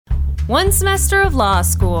One semester of law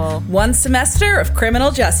school. One semester of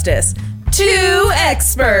criminal justice. Two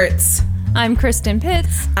experts. I'm Kristen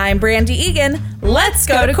Pitts. I'm Brandy Egan. Let's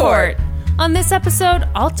go to court. On this episode,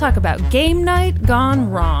 I'll talk about game night gone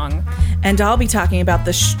wrong. And I'll be talking about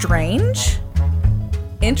the strange,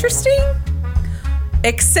 interesting,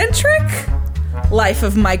 eccentric life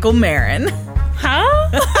of Michael Marin.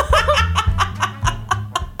 Huh?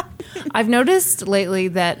 I've noticed lately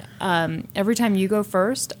that every time you go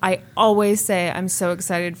first, I always say I'm so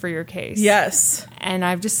excited for your case. Yes. And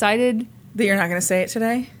I've decided that you're not going to say it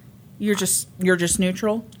today? You're just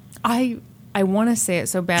neutral? I want to say it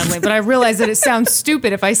so badly, but I realize that it sounds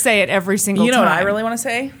stupid if I say it every single time. You know what I really want to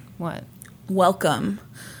say? What? Welcome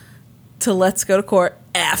to Let's Go to Court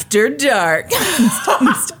After Dark. We've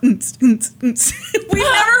never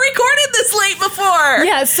recorded this late before.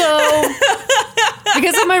 Yeah, so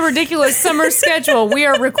because of my ridiculous summer schedule, we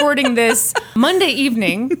are recording this Monday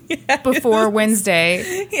evening before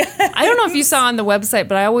Wednesday. Yes. I don't know if you saw on the website,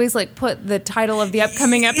 but I always put the title of the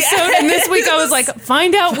upcoming episode. Yes. And this week I was like,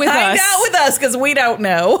 find out with us. Find out with us, because we don't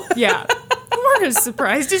know. Yeah. We're as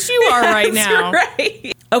surprised as you are right now.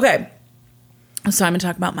 Right. Okay. So I'm going to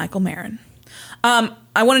talk about Michael Marin.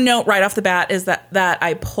 I want to note right off the bat is that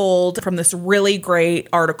I pulled from this really great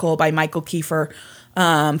article by Michael Kiefer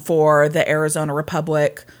for the Arizona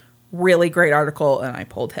Republic. Really great article, and I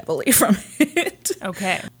pulled heavily from it.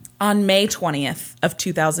 Okay. On May 20th of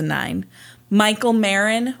 2009, Michael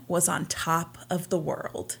Marin was on top of the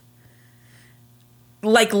world.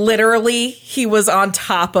 Like, literally, he was on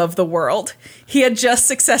top of the world. He had just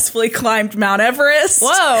successfully climbed Mount Everest.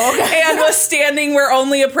 Whoa. And was standing where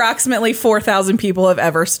only approximately 4,000 people have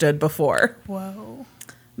ever stood before. Whoa.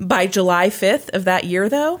 By July 5th of that year,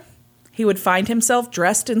 though, he would find himself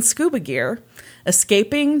dressed in scuba gear,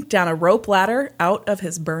 escaping down a rope ladder out of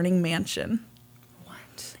his burning mansion.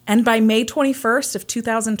 What? And by May 21st of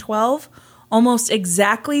 2012... almost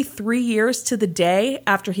exactly 3 years to the day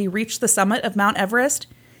after he reached the summit of Mount Everest,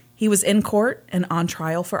 he was in court and on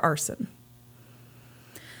trial for arson.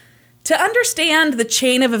 To understand the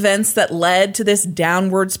chain of events that led to this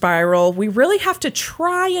downward spiral, we really have to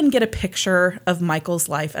try and get a picture of Michael's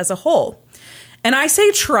life as a whole. And I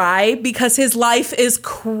say try because his life is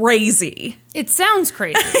crazy. It sounds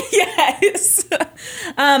crazy. Yes.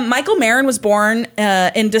 Michael Marin was born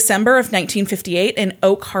in December of 1958 in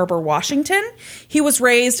Oak Harbor, Washington. He was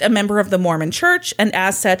raised a member of the Mormon Church, and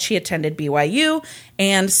as such, he attended BYU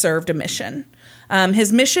and served a mission.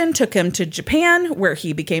 His mission took him to Japan, where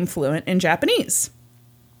he became fluent in Japanese.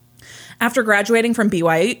 After graduating from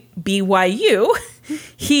BYU,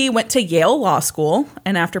 he went to Yale Law School,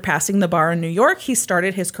 and after passing the bar in New York, he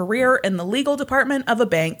started his career in the legal department of a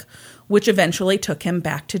bank, which eventually took him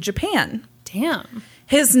back to Japan. Damn.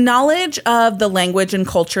 His knowledge of the language and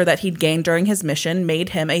culture that he'd gained during his mission made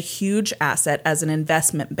him a huge asset as an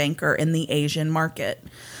investment banker in the Asian market.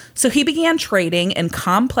 So he began trading in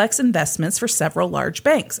complex investments for several large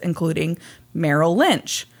banks, including Merrill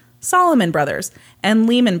Lynch, Salomon Brothers, and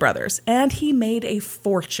Lehman Brothers, and he made a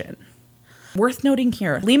fortune. Worth noting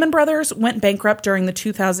here, Lehman Brothers went bankrupt during the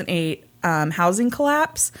 2008 housing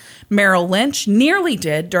collapse. Merrill Lynch nearly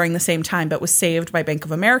did during the same time, but was saved by Bank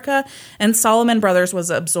of America, and Salomon Brothers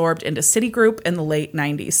was absorbed into Citigroup in the late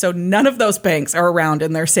 90s. So none of those banks are around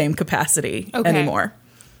in their same capacity anymore.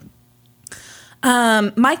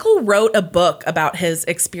 Michael wrote a book about his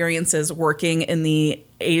experiences working in the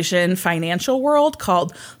Asian financial world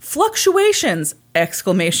called Fluctuations! No.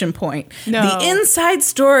 The inside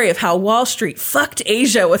story of how Wall Street fucked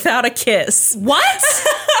Asia without a kiss. What?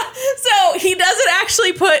 So he doesn't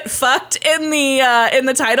actually put "fucked" in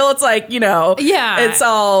the title. It's it's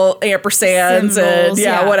all ampersands symbols,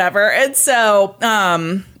 and whatever. And so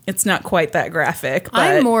it's not quite that graphic. But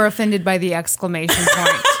I'm more offended by the exclamation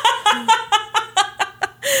point.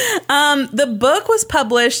 The book was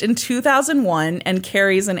published in 2001 and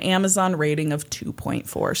carries an Amazon rating of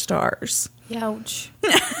 2.4 stars. Ouch.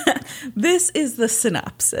 This is the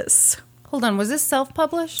synopsis. Hold on, was this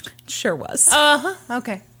self-published? Sure was. Uh-huh.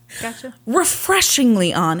 Okay. Gotcha.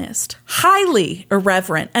 Refreshingly honest, highly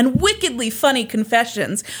irreverent, and wickedly funny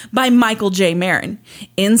confessions by Michael J. Marin.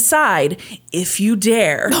 Inside, if you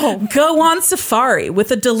dare, go on safari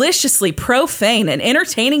with a deliciously profane and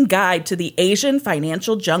entertaining guide to the Asian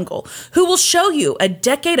financial jungle, who will show you a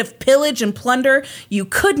decade of pillage and plunder you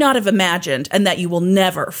could not have imagined and that you will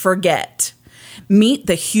never forget. Meet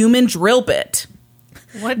the human drill bit.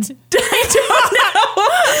 What? I don't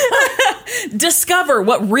know. Discover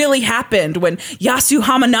what really happened when Yasu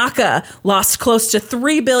Hamanaka lost close to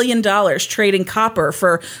 $3 billion trading copper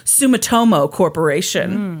for Sumitomo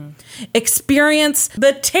Corporation. Experience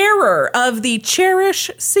the terror of the cherish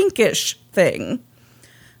sinkish thing.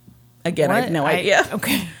 Again, I have no idea.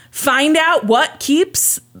 Okay. Find out what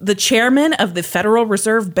keeps the chairman of the Federal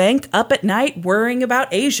Reserve Bank up at night worrying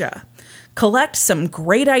about Asia. Collect some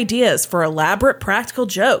great ideas for elaborate practical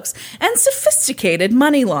jokes and sophisticated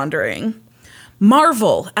money laundering.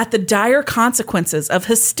 Marvel at the dire consequences of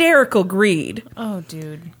hysterical greed. Oh,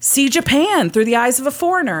 dude. See Japan through the eyes of a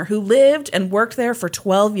foreigner who lived and worked there for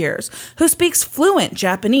 12 years, who speaks fluent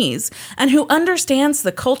Japanese, and who understands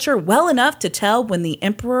the culture well enough to tell when the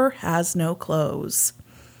emperor has no clothes.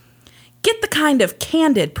 Get the kind of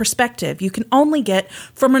candid perspective you can only get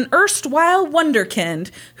from an erstwhile wunderkind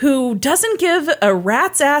who doesn't give a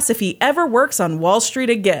rat's ass if he ever works on Wall Street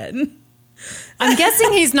again. I'm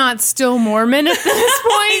guessing he's not still Mormon at this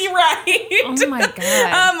point. Right. Oh my God.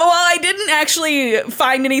 Well, I didn't actually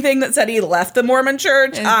find anything that said he left the Mormon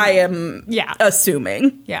church. I am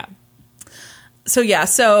assuming. Yeah.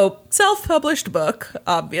 So self-published book,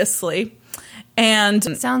 obviously.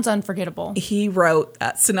 And sounds unforgettable. He wrote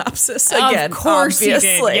that synopsis again. Of course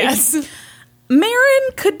obviously. He did, yes. Marin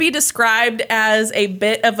could be described as a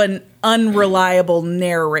bit of an unreliable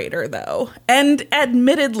narrator, though, and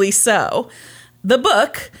admittedly so. The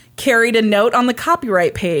book carried a note on the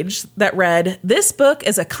copyright page that read, "This book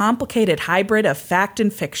is a complicated hybrid of fact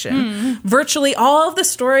and fiction. Virtually all of the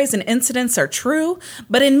stories and incidents are true,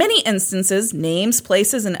 but in many instances, names,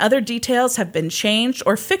 places, and other details have been changed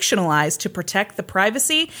or fictionalized to protect the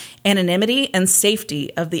privacy, anonymity, and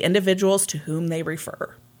safety of the individuals to whom they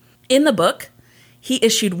refer." In the book, he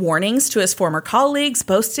issued warnings to his former colleagues,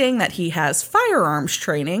 boasting that he has firearms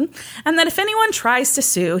training and that if anyone tries to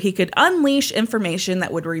sue, he could unleash information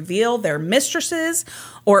that would reveal their mistresses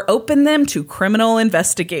or open them to criminal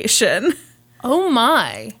investigation. Oh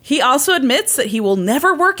my. He also admits that he will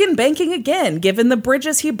never work in banking again, given the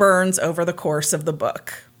bridges he burns over the course of the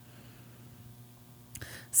book.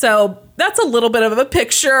 So that's a little bit of a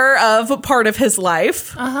picture of a part of his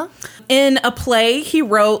life. Uh-huh. In a play he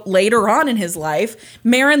wrote later on in his life,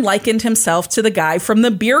 Marin likened himself to the guy from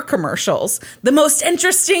the beer commercials, the most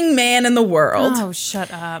interesting man in the world. Oh,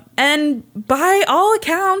 shut up. And by all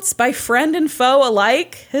accounts, by friend and foe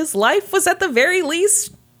alike, his life was at the very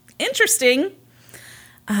least interesting.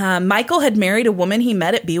 Michael had married a woman he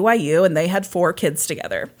met at BYU, and they had 4 kids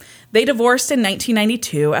together. They divorced in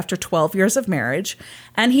 1992 after 12 years of marriage,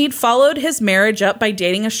 and he'd followed his marriage up by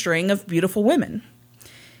dating a string of beautiful women.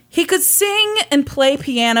 He could sing and play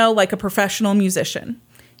piano like a professional musician.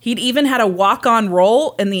 He'd even had a walk-on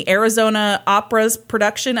role in the Arizona Opera's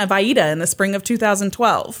production of Aida in the spring of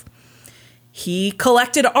 2012. He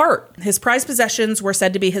collected art. His prized possessions were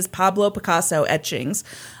said to be his Pablo Picasso etchings,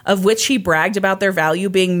 of which he bragged about their value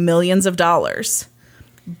being millions of dollars.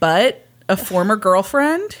 But a former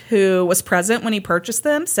girlfriend who was present when he purchased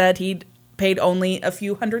them said he'd paid only a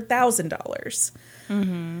few $100,000.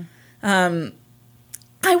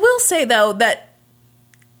 I will say, though, that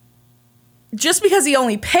just because he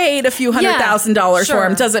only paid a few $100,000 for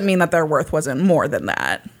them doesn't mean that their worth wasn't more than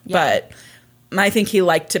that. Yeah. But I think he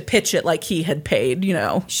liked to pitch it like he had paid,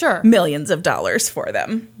 millions of dollars for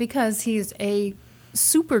them. Because he's a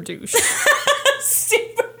super douche.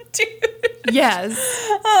 Super douche. Yes.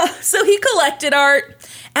 So he collected art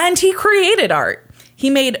and he created art. He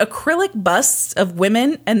made acrylic busts of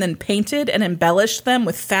women and then painted and embellished them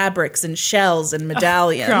with fabrics and shells and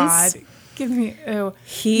medallions. Oh, God. Give me,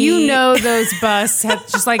 those busts have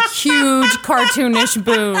just like huge cartoonish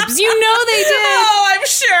boobs. You know they did. Oh, I'm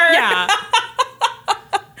sure.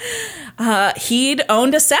 Yeah. He'd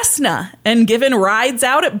owned a Cessna and given rides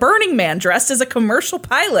out at Burning Man dressed as a commercial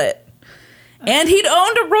pilot. And he'd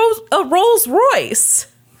owned a Rolls Royce.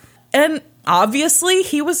 And obviously,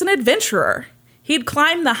 he was an adventurer. He'd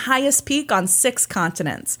climbed the highest peak on 6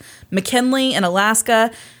 continents. McKinley in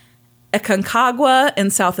Alaska, Aconcagua in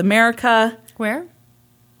South America. Where?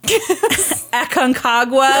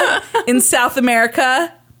 Aconcagua in South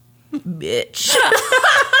America. Bitch.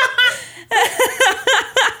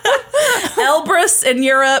 Elbrus in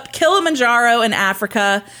Europe, Kilimanjaro in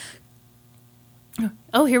Africa.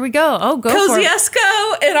 Oh, here we go. Oh, go for it.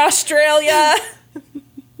 Kosciuszko in Australia.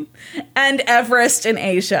 And Everest in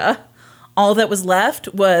Asia. All that was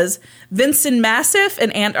left was Vinson Massif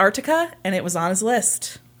in Antarctica, and it was on his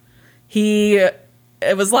list. It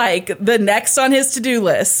was like the next on his to-do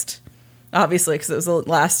list. Obviously, because it was the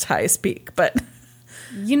last highest peak, but...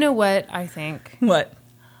 You know what I think? What?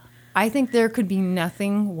 I think there could be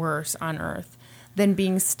nothing worse on Earth than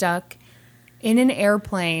being stuck in an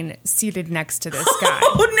airplane seated next to this guy.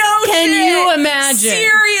 Oh, no Can shit. you imagine?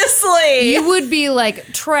 Seriously. You would be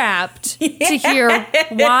like trapped to hear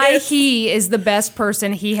why he is the best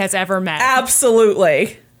person he has ever met.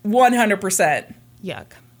 Absolutely. 100%.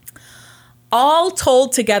 Yuck. All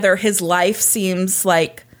told together, his life seems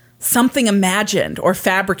like something imagined or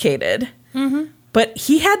fabricated. Mm-hmm. But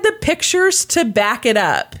he had the pictures to back it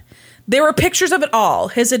up. There were pictures of it all.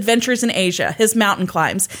 His adventures in Asia, his mountain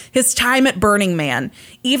climbs, his time at Burning Man,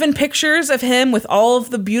 even pictures of him with all of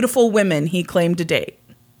the beautiful women he claimed to date.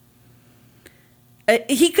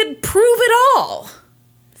 He could prove it all.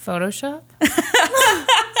 Photoshop?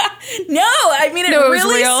 No, I mean, it No, it was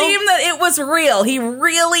really real? seemed that it was real. He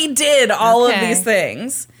really did all of these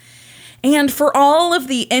things. And for all of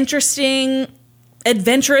the interesting,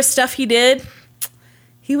 adventurous stuff he did,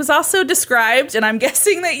 he was also described, and I'm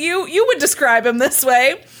guessing that you would describe him this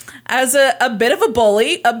way, as a bit of a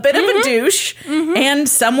bully, a bit of a douche, and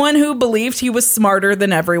someone who believed he was smarter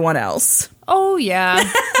than everyone else. Oh, yeah.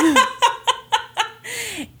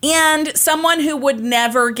 And someone who would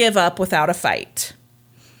never give up without a fight.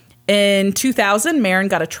 In 2000, Marin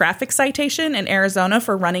got a traffic citation in Arizona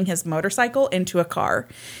for running his motorcycle into a car.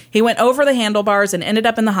 He went over the handlebars and ended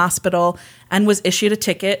up in the hospital and was issued a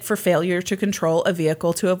ticket for failure to control a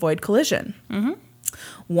vehicle to avoid collision. Mm-hmm.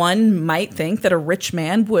 One might think that a rich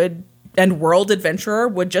man and world adventurer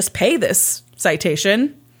would just pay this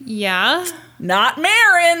citation. Yeah. Not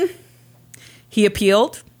Marin. He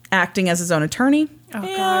appealed, acting as his own attorney,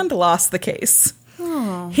 and lost the case.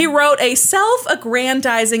 He wrote a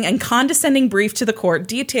self-aggrandizing and condescending brief to the court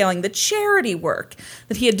detailing the charity work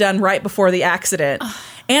that he had done right before the accident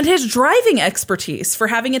and his driving expertise for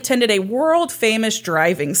having attended a world-famous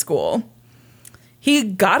driving school. He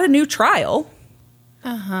got a new trial,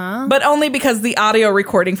 but only because the audio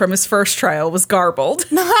recording from his first trial was garbled.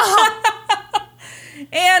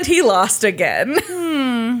 And he lost again.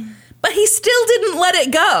 But he still didn't let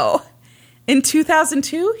it go. In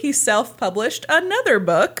 2002, he self-published another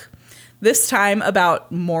book, this time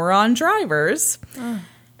about moron drivers.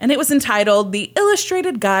 And it was entitled The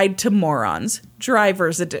Illustrated Guide to Morons,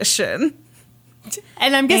 Driver's Edition.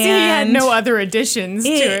 And I'm guessing he had no other additions to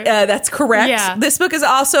it. That's correct. Yeah. This book is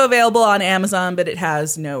also available on Amazon, but it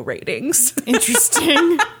has no ratings.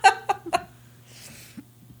 Interesting.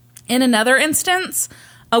 In another instance,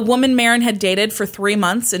 a woman Marin had dated for 3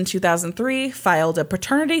 months in 2003 filed a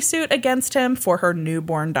paternity suit against him for her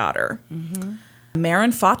newborn daughter.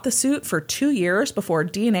 Marin fought the suit for 2 years before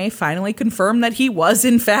DNA finally confirmed that he was,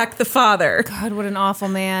 in fact, the father. God, what an awful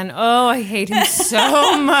man. Oh, I hate him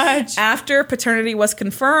so much. After paternity was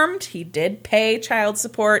confirmed, he did pay child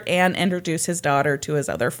support and introduce his daughter to his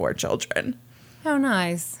other 4 children. How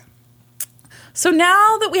nice. So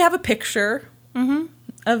now that we have a picture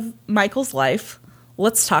of Michael's life,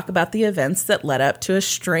 let's talk about the events that led up to a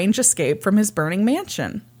strange escape from his burning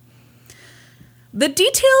mansion. The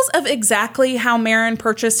details of exactly how Marin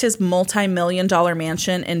purchased his multi-million-dollar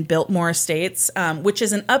mansion in Biltmore Estates, which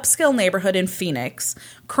is an upscale neighborhood in Phoenix.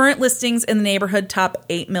 Current listings in the neighborhood top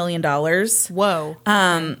 $8 million. Whoa.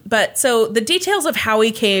 But so the details of how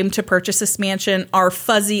he came to purchase this mansion are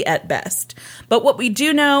fuzzy at best. But what we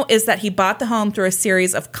do know is that he bought the home through a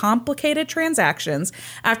series of complicated transactions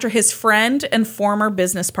after his friend and former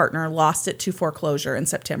business partner lost it to foreclosure in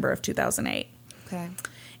September of 2008. Okay.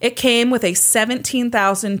 It came with a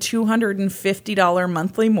 $17,250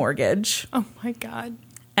 monthly mortgage. Oh, my God.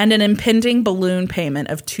 And an impending balloon payment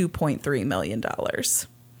of $2.3 million.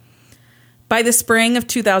 By the spring of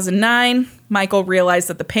 2009, Michael realized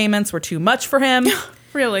that the payments were too much for him.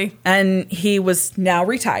 Really? And he was now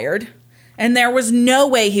retired. And there was no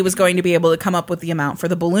way he was going to be able to come up with the amount for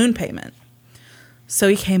the balloon payment. So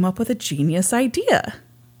he came up with a genius idea.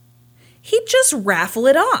 He'd just raffle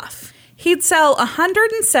it off. He'd sell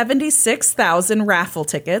 176,000 raffle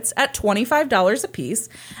tickets at $25 a piece,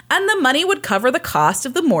 and the money would cover the cost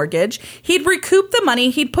of the mortgage. He'd recoup the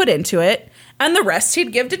money he'd put into it, and the rest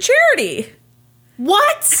he'd give to charity.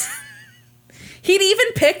 What? He'd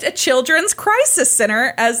even picked a children's crisis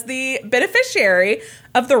center as the beneficiary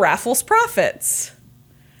of the raffle's profits.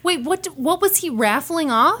 Wait, what was he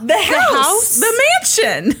raffling off? The house? The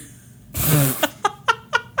mansion.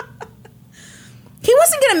 He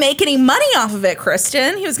wasn't going to make any money off of it,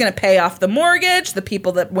 Kristen. He was going to pay off the mortgage, the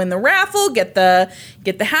people that win the raffle, get the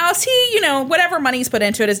house. He, whatever money he's put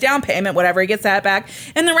into it, his down payment, whatever, he gets that back.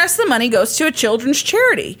 And the rest of the money goes to a children's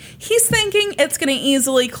charity. He's thinking it's going to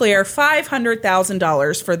easily clear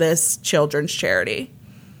 $500,000 for this children's charity.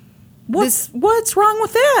 What's wrong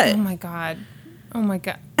with that? Oh, my God. Oh, my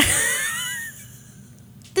God.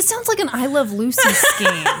 This sounds like an I Love Lucy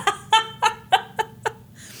scheme.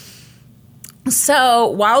 So,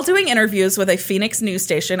 while doing interviews with a Phoenix news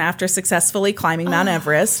station after successfully climbing Mount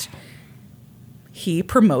Everest, he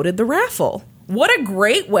promoted the raffle. What a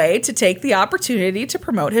great way to take the opportunity to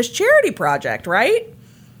promote his charity project, right?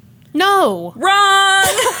 No. Wrong!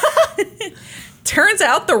 Turns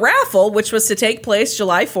out the raffle, which was to take place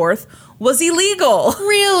July 4th, was illegal.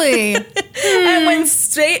 Really? And when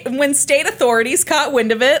state authorities caught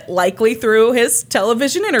wind of it, likely through his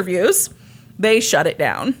television interviews, they shut it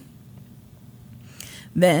down.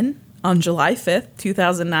 Then, on July 5th,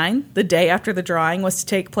 2009, the day after the drawing was to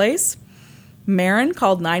take place, Marin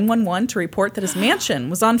called 911 to report that his mansion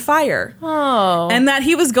was on fire. Oh. And that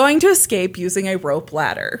he was going to escape using a rope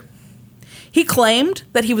ladder. He claimed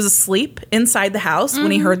that he was asleep inside the house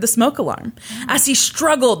when he heard the smoke alarm. As he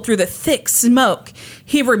struggled through the thick smoke,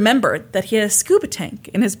 he remembered that he had a scuba tank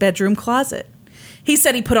in his bedroom closet. He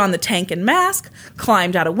said he put on the tank and mask,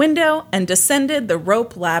 climbed out a window, and descended the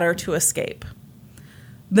rope ladder to escape.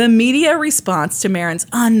 The media response to Marin's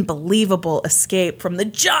unbelievable escape from the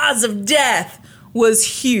jaws of death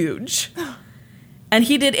was huge. And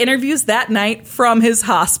he did interviews that night from his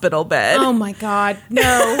hospital bed. Oh my God.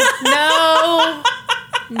 No. No.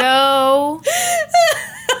 No.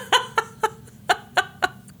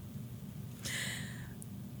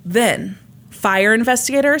 Then, fire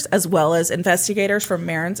investigators, as well as investigators from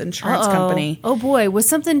Marin's insurance company, Oh boy, was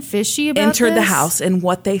something fishy about entered the this? house, and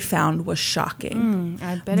what they found was shocking.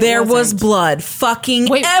 I bet There it was wasn't. blood fucking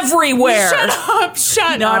Wait, everywhere. Shut up.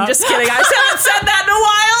 Shut No, up. I'm just kidding. I haven't said that in a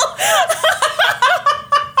while.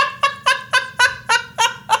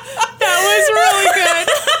 That was really good.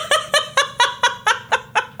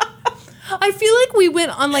 I feel like we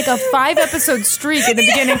went on like a 5-episode streak at the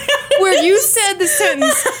beginning where you said the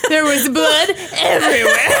sentence, there was blood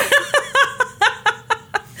everywhere.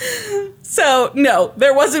 So, no,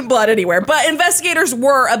 there wasn't blood anywhere. But investigators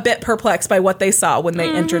were a bit perplexed by what they saw when they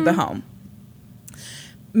entered the home.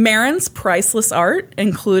 Marin's priceless art,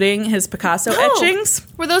 including his Picasso etchings,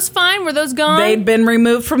 Were those fine? Were those gone? they'd been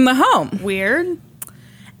removed from the home, Weird.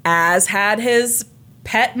 as had his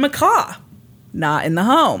pet macaw, not in the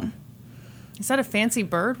home. Is that a fancy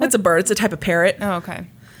bird? It's a bird. It's a type of parrot. Oh, okay.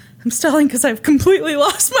 I'm stalling because I've completely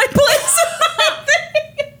lost my place.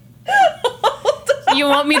 You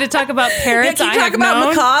want me to talk about parrots? Can you I talk have about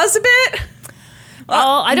known? macaws a bit?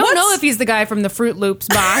 Well, I don't know what's- if he's the guy from the Fruit Loops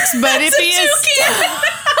box, but if he is,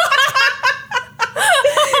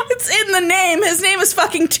 It's in the name. His name is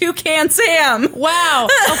fucking Toucan Sam. wow.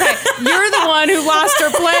 Okay, you're the one who lost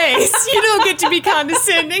her place. You don't get to be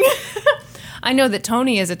condescending. I know that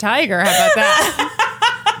Tony is a tiger. How about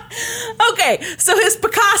that? Okay, so his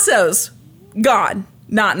Picasso's gone,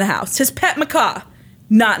 not in the house. His pet macaw,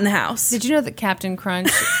 not in the house. Did you know that Captain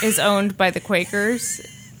Crunch is owned by the Quakers?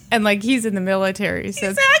 And like he's in the military, so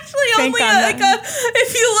He's actually think only on like that.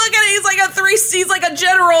 if you look at it, he's like a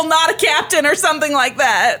general, not a captain or something like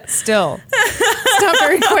that. Still, it's not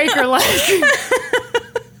very Quaker-like.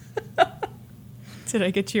 Did I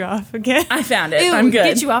get you off again? I found it. Ew, I'm good.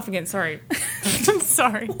 Get you off again. Sorry. I'm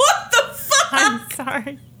sorry. What the fuck? I'm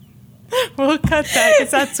sorry. We'll cut that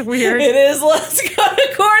because that's weird. It is Let's Go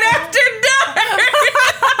to Court After Dark.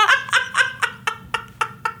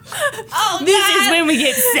 Oh, This is when we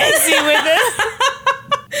get sexy with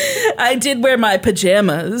it. I did wear my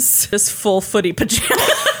pajamas, just full footy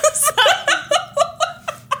pajamas.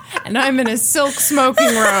 And I'm in a silk smoking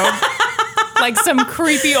robe, like some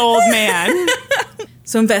creepy old man.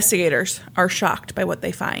 So investigators are shocked by what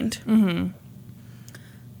they find. Mm-hmm.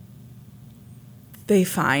 They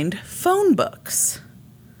find phone books.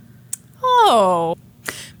 Oh.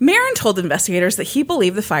 Marin told investigators that he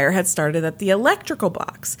believed the fire had started at the electrical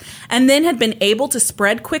box and then had been able to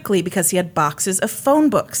spread quickly because he had boxes of phone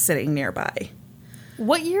books sitting nearby.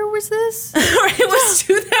 What year was this? It was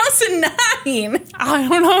 2009. I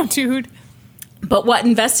don't know, dude. But what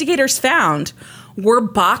investigators found were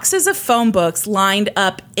boxes of phone books lined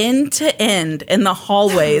up end to end in the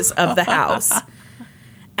hallways of the house.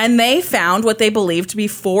 And they found what they believed to be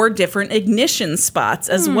 4 different ignition spots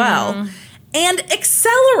as well. And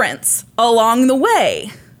accelerants along the way.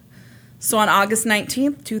 So on August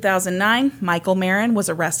 19th, 2009, Michael Marin was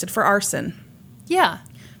arrested for arson. Yeah.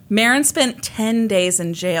 Marin spent 10 days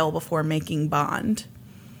in jail before making bond.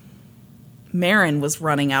 Marin was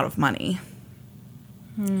running out of money.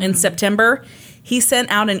 In September, he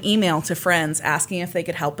sent out an email to friends asking if they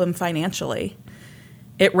could help him financially.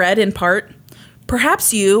 It read in part,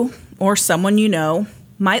 "Perhaps you or someone you know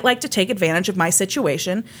might like to take advantage of my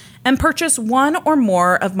situation and purchase one or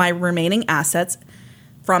more of my remaining assets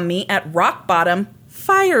from me at rock bottom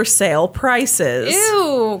fire sale prices.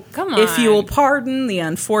 Ew, come on. If you will pardon the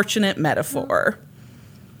unfortunate metaphor.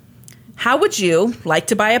 How would you like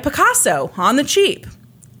to buy a Picasso on the cheap?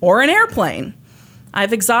 Or an airplane?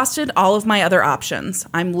 I've exhausted all of my other options.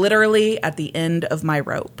 I'm literally at the end of my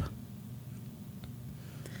rope.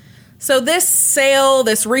 So this sale,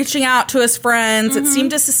 this reaching out to his friends, it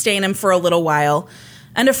seemed to sustain him for a little while.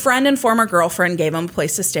 And a friend and former girlfriend gave him a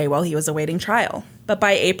place to stay while he was awaiting trial. But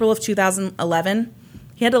by April of 2011,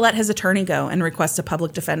 he had to let his attorney go and request a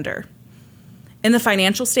public defender. In the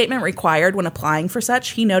financial statement required when applying for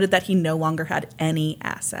such, he noted that he no longer had any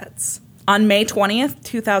assets. On May 20th,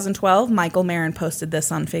 2012, Michael Marin posted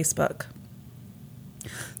this on Facebook.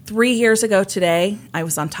 3 years ago today, I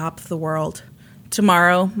was on top of the world.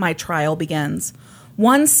 Tomorrow, my trial begins.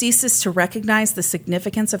 One ceases to recognize the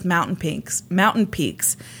significance of mountain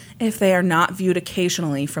peaks if they are not viewed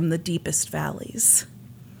occasionally from the deepest valleys.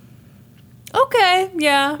 Okay,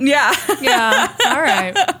 yeah. Yeah. Yeah, all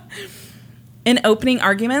right. In opening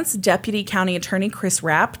arguments, Deputy County Attorney Chris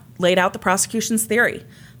Rapp laid out the prosecution's theory.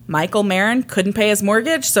 Michael Marin couldn't pay his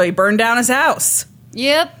mortgage, so he burned down his house.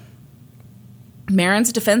 Yep.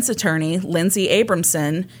 Marin's defense attorney, Lindsay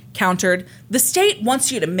Abramson, countered, the state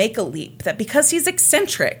wants you to make a leap that because he's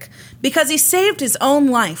eccentric, because he saved his own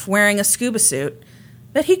life wearing a scuba suit,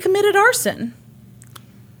 that he committed arson.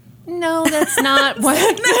 No, that's not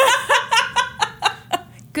what...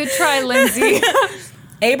 Good try, Lindsay.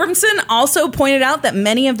 Abramson also pointed out that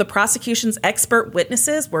many of the prosecution's expert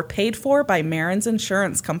witnesses were paid for by Marin's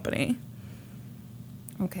insurance company.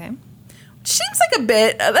 Okay. Which seems like a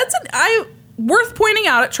bit... worth pointing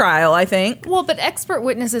out at trial, I think. Well, but expert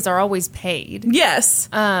witnesses are always paid. Yes.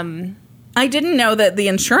 I didn't know that the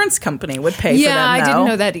insurance company would pay for them, Yeah, I though. didn't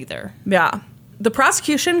know that either. Yeah. The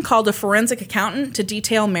prosecution called a forensic accountant to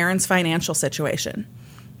detail Marin's financial situation.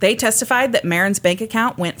 They testified that Marin's bank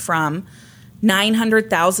account went from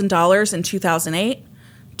 $900,000 in 2008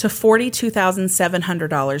 to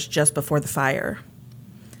 $42,700 just before the fire.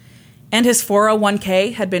 And his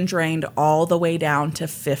 401k had been drained all the way down to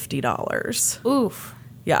 $50. Oof.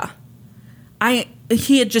 Yeah.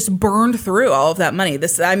 He had just burned through all of that money.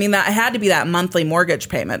 That had to be that monthly mortgage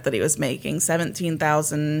payment that he was making,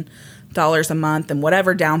 $17,000 a month, and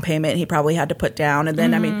whatever down payment he probably had to put down. And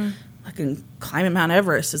then, fucking climbing Mount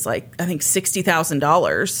Everest is like, I think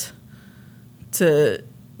 $60,000 to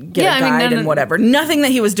get a guide and whatever. Nothing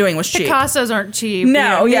that he was doing was cheap. Picassos aren't cheap.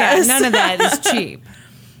 No, yes. Yeah, none of that is cheap.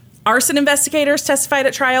 Arson investigators testified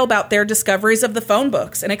at trial about their discoveries of the phone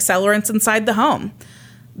books and accelerants inside the home.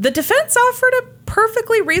 The defense offered a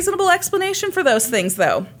perfectly reasonable explanation for those things,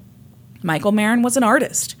 though. Michael Marin was an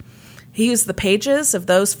artist. He used the pages of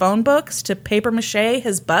those phone books to papier-mâché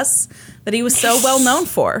his busts that he was so well known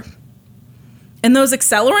for. And those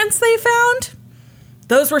accelerants they found,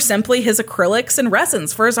 those were simply his acrylics and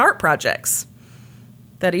resins for his art projects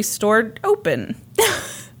that he stored open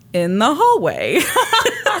in the hallway.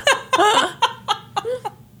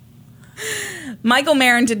 Michael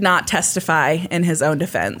Marin did not testify in his own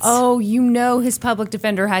defense. Oh, his public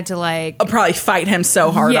defender had to I'll probably fight him so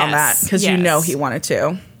hard on that because he wanted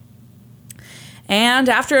to. And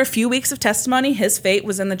after a few weeks of testimony, his fate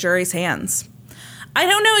was in the jury's hands. I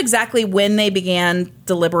don't know exactly when they began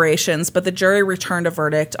deliberations, but the jury returned a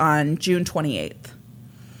verdict on June 28th.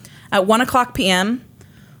 At 1:00 p.m.,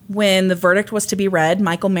 when the verdict was to be read,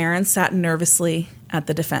 Michael Marin sat nervously at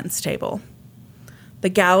the defense table. The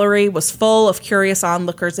gallery was full of curious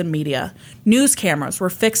onlookers and media. News cameras were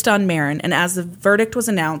fixed on Marin, and as the verdict was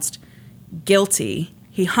announced, guilty,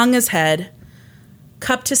 he hung his head,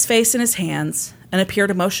 cupped his face in his hands, and appeared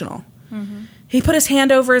emotional. Mm-hmm. He put his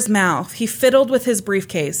hand over his mouth. He fiddled with his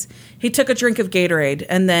briefcase. He took a drink of Gatorade,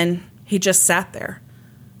 and then he just sat there,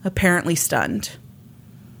 apparently stunned.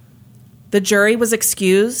 The jury was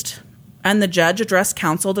excused, and the judge addressed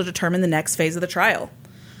counsel to determine the next phase of the trial.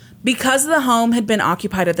 Because the home had been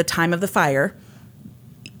occupied at the time of the fire,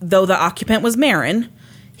 though the occupant was Marin,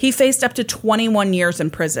 he faced up to 21 years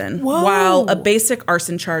in prison, Whoa. While a basic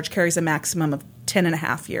arson charge carries a maximum of 10 and a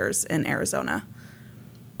half years in Arizona.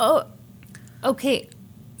 Oh, okay.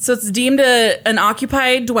 So it's deemed an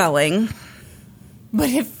occupied dwelling. But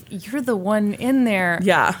if you're the one in there...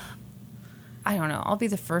 Yeah. I don't know. I'll be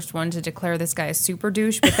the first one to declare this guy a super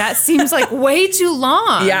douche, but that seems like way too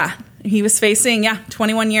long. Yeah. He was facing,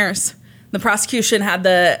 21 years. The prosecution had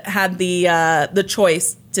the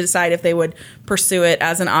choice to decide if they would pursue it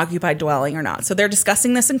as an occupied dwelling or not. So they're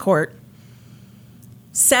discussing this in court.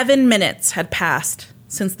 7 minutes had passed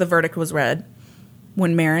since the verdict was read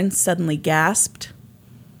when Marin suddenly gasped,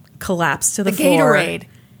 collapsed to the floor, Gatorade,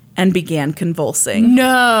 and began convulsing.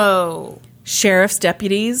 No. Sheriff's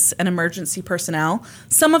deputies and emergency personnel,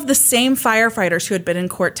 some of the same firefighters who had been in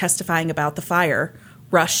court testifying about the fire,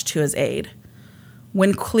 rushed to his aid.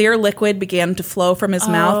 When clear liquid began to flow from his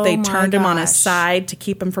mouth, they turned him on his side to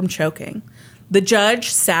keep him from choking. The judge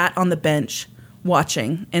sat on the bench,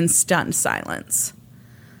 watching in stunned silence.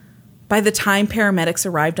 By the time paramedics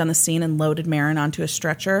arrived on the scene and loaded Marin onto a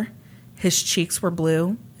stretcher, his cheeks were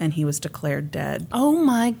blue and he was declared dead. Oh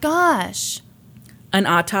my gosh. An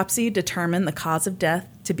autopsy determined the cause of death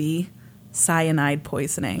to be cyanide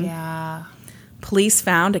poisoning. Yeah. Police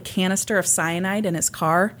found a canister of cyanide in his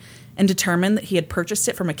car and determined that he had purchased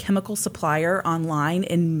it from a chemical supplier online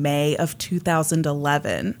in May of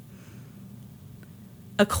 2011.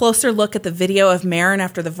 A closer look at the video of Marin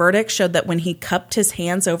after the verdict showed that when he cupped his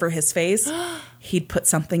hands over his face, he'd put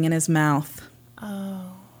something in his mouth.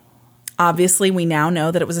 Oh. Obviously, we now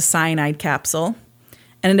know that it was a cyanide capsule,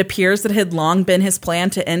 and it appears that it had long been his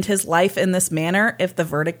plan to end his life in this manner if the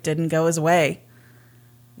verdict didn't go his way.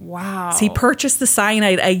 Wow. So he purchased the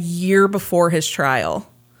cyanide a year before his trial.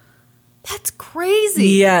 That's crazy.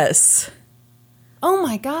 Yes. Oh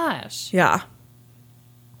my gosh. Yeah.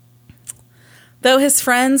 Though his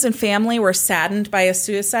friends and family were saddened by his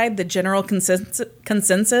suicide, the general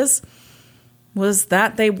consensus was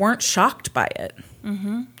that they weren't shocked by it.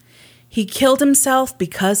 Mm-hmm. He killed himself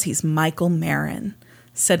because he's Michael Marin,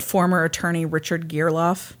 said former attorney Richard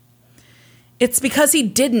Gearloff. It's because he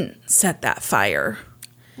didn't set that fire.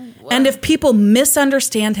 What? And if people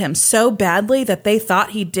misunderstand him so badly that they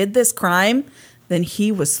thought he did this crime, then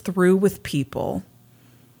he was through with people.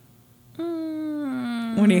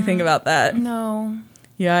 What do you think about that? No.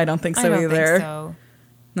 Yeah, I don't think so either. I don't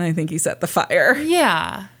think so. I think he set the fire.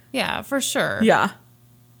 Yeah. Yeah, for sure. Yeah.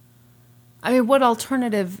 I mean, what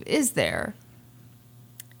alternative is there?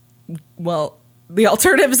 Well, the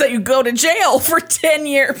alternative is that you go to jail for 10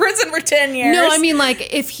 years, prison for 10 years. No, I mean,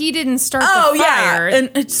 like, if he didn't start the fire. Yeah.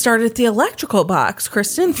 And it started at the electrical box,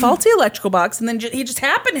 Kristen, faulty electrical box. And then he just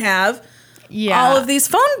happened to have all of these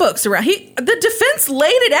phone books around. The defense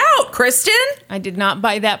laid it out, Kristen. I did not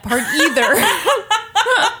buy that part either.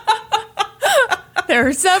 There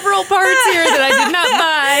are several parts here that I did not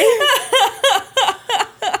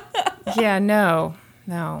buy. Yeah, no.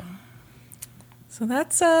 So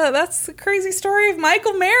that's the crazy story of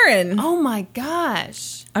Michael Marin. Oh my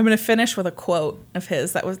gosh. I'm going to finish with a quote of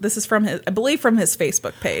his. This is from his, I believe, from his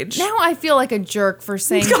Facebook page. Now I feel like a jerk for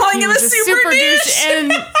saying calling him a super douche.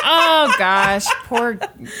 And oh gosh, poor.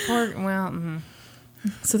 Well.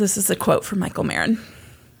 So this is a quote from Michael Marin.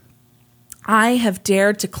 I have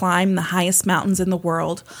dared to climb the highest mountains in the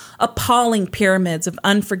world, appalling pyramids of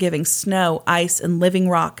unforgiving snow, ice, and living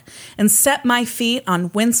rock, and set my feet on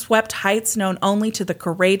windswept heights known only to the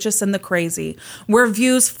courageous and the crazy, where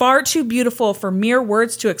views far too beautiful for mere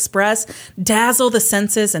words to express dazzle the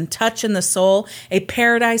senses and touch in the soul, a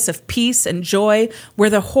paradise of peace and joy, where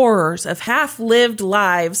the horrors of half-lived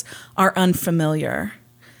lives are unfamiliar.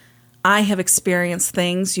 I have experienced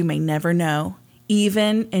things you may never know,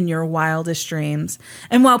 even in your wildest dreams.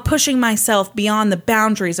 And while pushing myself beyond the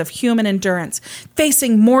boundaries of human endurance,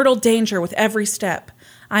 facing mortal danger with every step,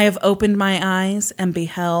 I have opened my eyes and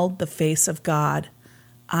beheld the face of God.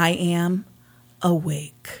 I am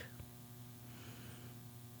awake.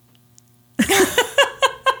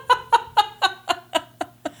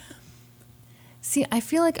 See, I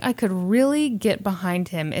feel like I could really get behind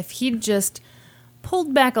him if he'd just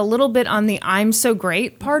pulled back a little bit on the I'm so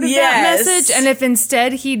great part of that message. And if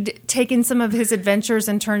instead he'd taken some of his adventures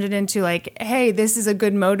and turned it into like, hey, this is a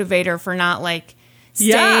good motivator for not like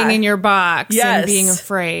staying in your box and being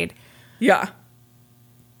afraid. Yeah.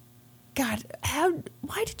 God,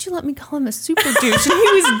 why did you let me call him a super douche? And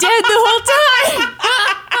he was dead the whole time.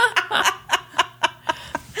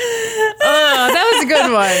 Oh, that was a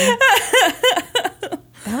good one.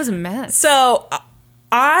 That was a mess. So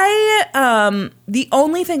the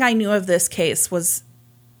only thing I knew of this case was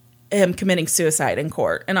him committing suicide in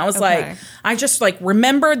court. And I was like, I just like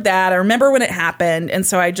remembered that. I remember when it happened. And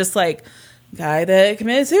so I just like, guy that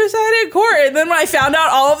committed suicide in court. And then when I found out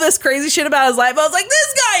all of this crazy shit about his life, I was like,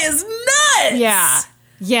 this guy is nuts. Yeah.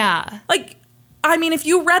 Yeah. Like, I mean, if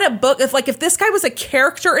you read a book, if this guy was a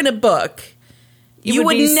character in a book, you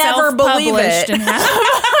would never believe it.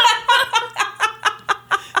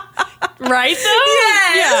 Right, though?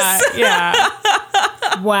 Yes.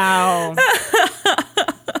 Yeah. Wow.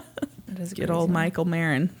 Good old Michael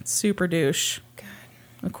Marin. Super douche. God.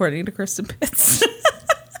 According to Kristen Pitts.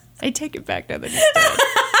 I take it back now that he's dead.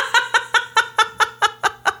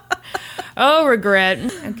 Oh, regret.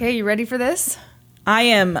 Okay, you ready for this? I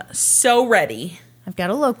am so ready. I've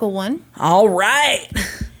got a local one. All right.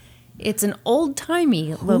 It's an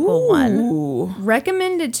old-timey local one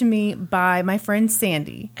recommended to me by my friend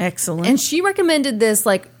Sandy. Excellent. And she recommended this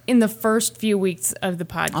like in the first few weeks of the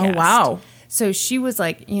podcast. Oh, wow. So she was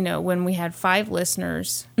like, you know, when we had 5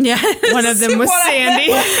 listeners, yes. one of them was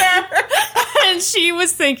Sandy. And she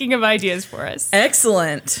was thinking of ideas for us.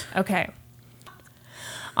 Excellent. Okay.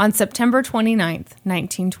 On September 29th,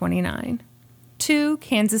 1929, 2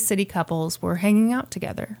 Kansas City couples were hanging out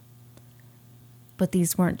together. But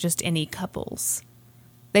these weren't just any couples.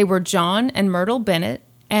 They were John and Myrtle Bennett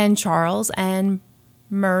and Charles and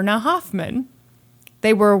Myrna Hoffman.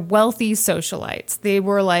 They were wealthy socialites. They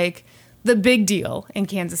were like the big deal in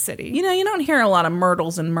Kansas City. You know, you don't hear a lot of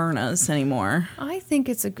Myrtles and Myrnas anymore. I think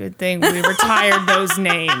it's a good thing we retired those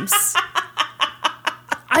names.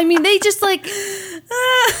 I mean, they just like...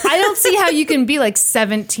 I don't see how you can be like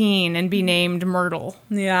 17 and be named Myrtle.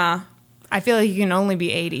 Yeah. I feel like you can only be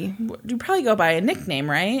 80. You probably go by a nickname,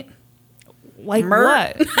 right? Like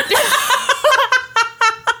what?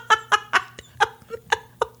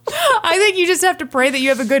 I think you just have to pray that you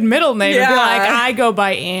have a good middle name and be like, I go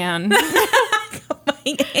by Anne.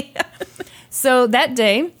 So that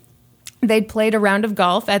day, they'd played a round of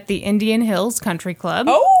golf at the Indian Hills Country Club.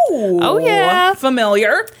 Oh, yeah.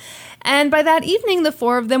 Familiar. And by that evening, the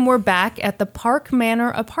 4 of them were back at the Park Manor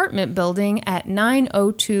apartment building at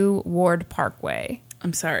 902 Ward Parkway.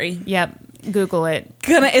 I'm sorry. Yep. Google it.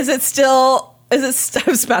 I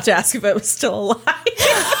was about to ask if it was still alive.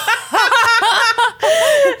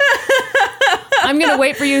 I'm going to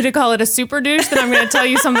wait for you to call it a super douche, then I'm going to tell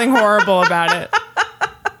you something horrible about it.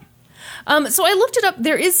 So I looked it up.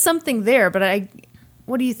 There is something there, but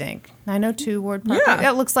what do you think? 902 Ward Parkway? Yeah.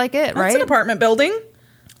 That looks like it, right? That's an apartment building.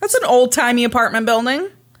 That's an old-timey apartment building.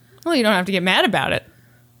 Well, you don't have to get mad about it.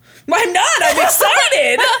 I'm not. I'm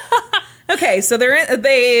excited. Okay, so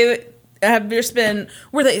they have just been...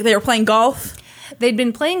 They were playing golf? They'd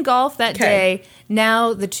been playing golf that day.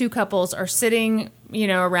 Now the 2 couples are sitting, you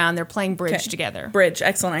know, around. They're playing bridge together. Bridge.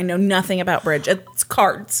 Excellent. I know nothing about bridge. It's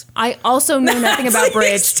cards. I also know nothing about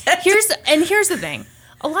bridge. Here's the thing.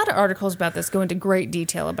 A lot of articles about this go into great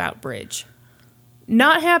detail about bridge.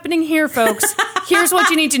 Not happening here, folks. Here's what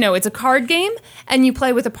you need to know. It's a card game, and you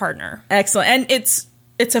play with a partner. Excellent. And it's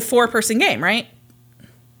a 4-person game, right?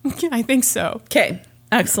 I think so. Okay.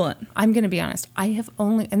 Excellent. I'm going to be honest. I have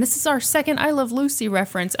only, and this is our second I Love Lucy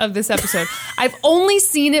reference of this episode. I've only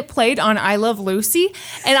seen it played on I Love Lucy,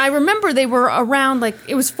 and I remember they were around, like,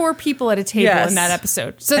 it was 4 people at a table in that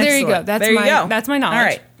episode. So there you go. That's my knowledge. All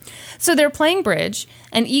right. So they're playing bridge,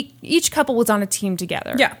 and each couple was on a team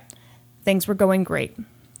together. Yeah. Things were going great.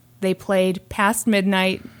 They played past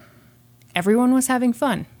midnight. Everyone was having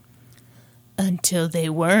fun. Until they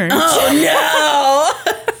weren't. Oh,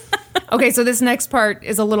 no! Okay, so this next part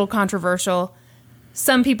is a little controversial.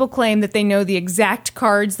 Some people claim that they know the exact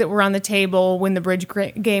cards that were on the table when the bridge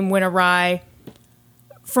game went awry.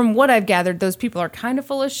 From what I've gathered, those people are kind of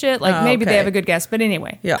full of shit. Like, maybe they have a good guess. But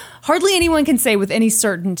anyway, hardly anyone can say with any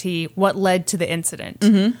certainty what led to the incident.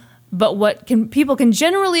 Mm-hmm. But what people can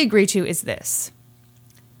generally agree to is this.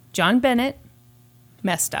 John Bennett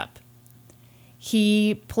messed up.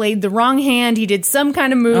 He played the wrong hand. He did some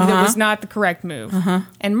kind of move that was not the correct move.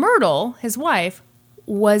 And Myrtle, his wife,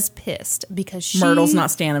 was pissed because Myrtle's not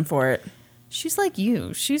standing for it. She's like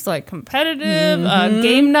you. She's like competitive.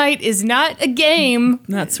 Game night is not a game.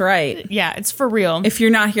 That's right. Yeah, it's for real. If you're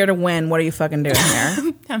not here to win, what are you fucking doing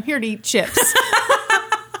here? I'm here to eat chips.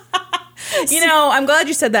 You know, I'm glad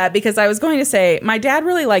you said that because I was going to say my dad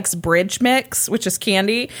really likes Bridge Mix, which is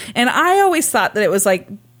candy. And I always thought that it was like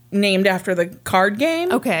named after the card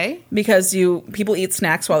game. Okay. Because people eat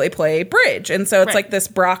snacks while they play bridge. And so it's like this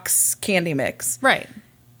Brock's candy mix. Right.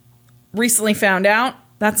 Recently found out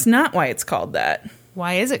that's not why it's called that.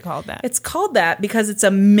 Why is it called that? It's called that because it's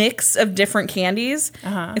a mix of different candies.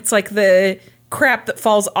 It's like the crap that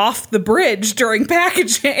falls off the bridge during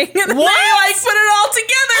packaging. And then they like put it all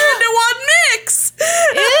together into one mix.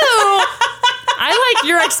 Ew. I like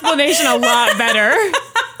your explanation a lot better.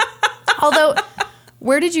 Although,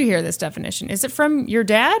 where did you hear this definition? Is it from your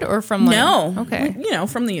dad or from like... No. Okay. You know,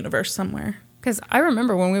 from the universe somewhere. Because I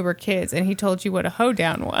remember when we were kids and he told you what a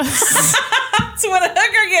hoedown was. That's when a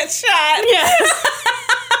hooker gets shot. Yes.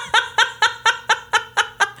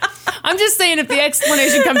 I'm just saying if the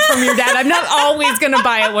explanation comes from your dad, I'm not always going to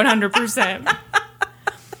buy it 100%.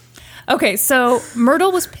 Okay, so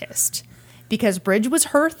Myrtle was pissed because bridge was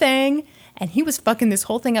her thing and he was fucking this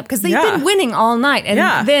whole thing up because they've been winning all night.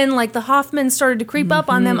 And then like the Hoffmans started to creep up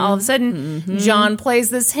on them. All of a sudden, John plays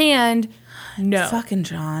this hand. No. Fucking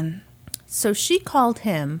John. So she called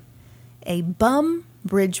him a bum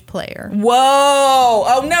bridge player. Whoa.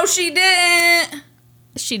 Oh, no, she didn't.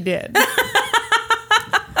 She did.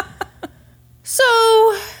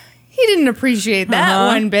 So, he didn't appreciate that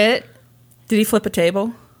one bit. Did he flip a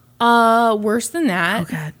table? Worse than that. Oh,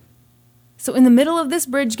 God. So, in the middle of this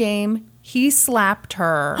bridge game, he slapped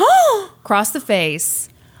her across the face.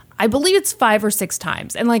 I believe it's 5 or 6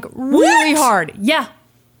 times. And, like, really hard. Yeah.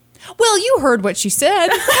 Well, you heard what she said.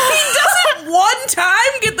 He doesn't one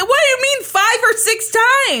time get the... What do you mean 5 or 6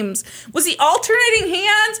 times? Was he alternating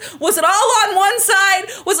hands? Was it all on one side?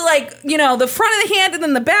 Was it like, you know, the front of the hand and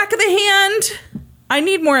then the back of the hand? I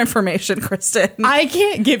need more information, Kristen. I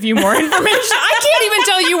can't give you more information. I can't even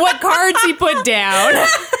tell you what cards he put down.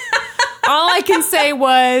 All I can say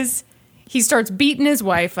was he starts beating his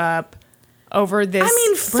wife up over this. I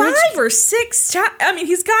mean, bridge. 5 or 6 times. I mean,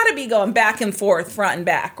 he's got to be going back and forth, front and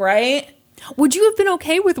back, right? Would you have been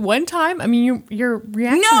okay with one time? I mean, your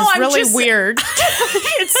reaction is really weird.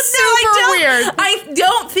 It's super weird. I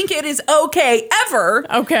don't think it is okay ever.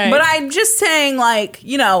 Okay. But I'm just saying, like,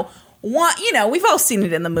 you know, we've all seen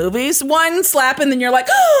it in the movies. One slap and then you're like,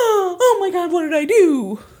 oh my God, what did I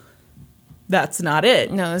do? That's not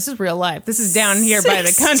it. No, this is real life. This is down here by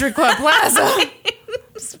the Country Club Plaza.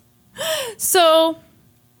 So,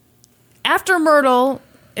 after Myrtle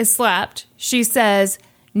is slapped, she says,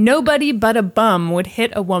 nobody but a bum would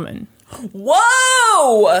hit a woman.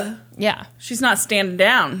 Whoa! Yeah. She's not standing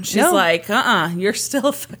down. She's like, you're still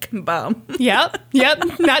a fucking bum. Yep,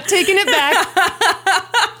 not taking it back.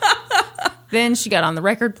 Then she got on the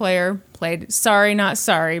record player, played Sorry Not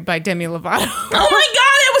Sorry by Demi Lovato. Oh my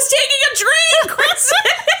God, I was taking a drink, Kristen!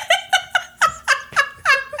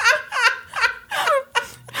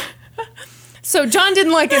 So John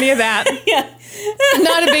didn't like any of that. Yeah.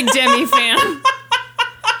 Not a big Demi fan.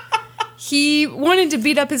 He wanted to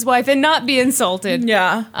beat up his wife and not be insulted.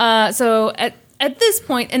 Yeah. So at this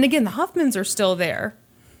point, and again, the Hoffmans are still there.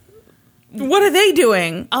 What are they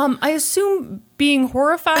doing? I assume being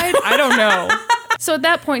horrified. I don't know. So at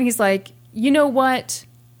that point, he's like, you know what?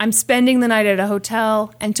 I'm spending the night at a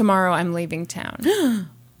hotel, and tomorrow I'm leaving town.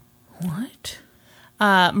 What?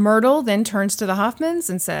 Myrtle then turns to the Hoffmans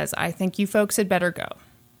and says, I think you folks had better go.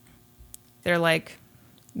 They're like,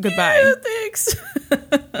 goodbye. Yeah, thanks.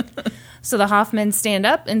 So the Hoffmans stand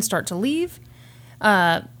up and start to leave.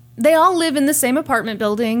 They all live in the same apartment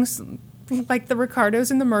buildings, like the Ricardos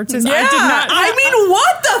and the Mertzes. Yeah, I mean,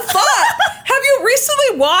 what the fuck? Have you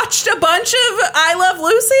recently watched a bunch of I Love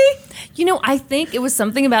Lucy? You know, I think it was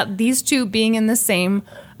something about these two being in the same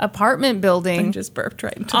apartment building. I just burped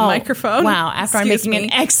right into the microphone. Wow, after Excuse I'm making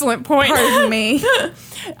me. an excellent point. Pardon me.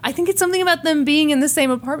 I think it's something about them being in the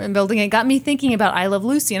same apartment building. It got me thinking about I Love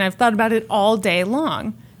Lucy, and I've thought about it all day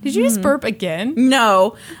long. Did you just burp again?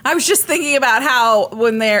 No. I was just thinking about how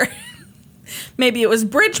when they're... Maybe it was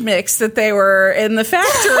Bridge Mix that they were in the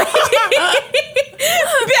factory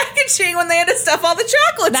packaging when they had to stuff all the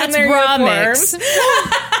chocolates in their raw uniforms. Mix.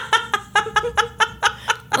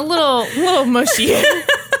 A little mushy.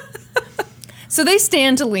 So they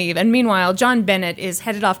stand to leave, and meanwhile, John Bennett is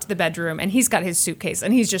headed off to the bedroom, and he's got his suitcase,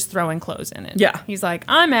 and he's just throwing clothes in it. Yeah. He's like,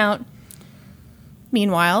 I'm out.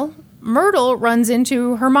 Meanwhile, Myrtle runs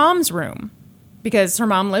into her mom's room, because her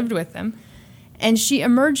mom lived with them, and she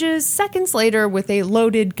emerges seconds later with a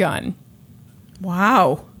loaded gun.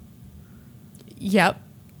 Wow. Yep.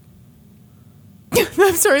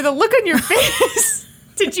 I'm sorry, the look on your face.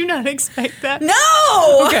 Did you not expect that?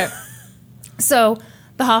 No! Okay. So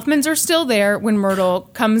the Hoffmans are still there when Myrtle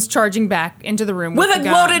comes charging back into the room with With the a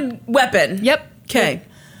gun. loaded weapon. Yep. Okay.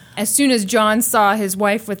 As soon as John saw his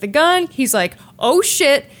wife with the gun, he's like, oh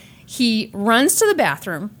shit. He runs to the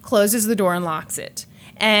bathroom, closes the door, and locks it.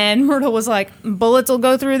 And Myrtle was like, bullets will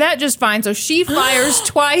go through that just fine. So she fires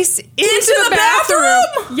twice into the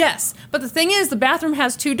bathroom. Yes. But the thing is, the bathroom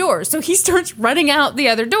has 2 doors. So he starts running out the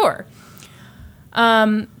other door.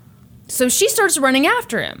 So she starts running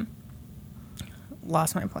after him.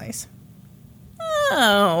 Lost my place.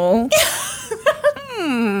 Oh.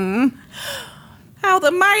 How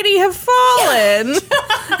the mighty have fallen.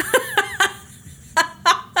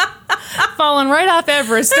 Falling right off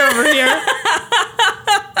Everest over here.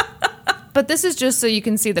 But this is just so you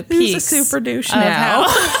can see the peaks. He's a super douche of now.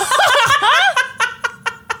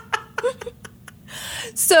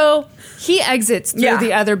 So he exits through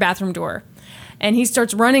the other bathroom door. And he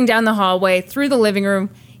starts running down the hallway through the living room.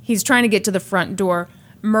 He's trying to get to the front door.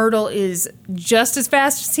 Myrtle is just as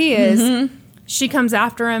fast as he is. Mm-hmm. She comes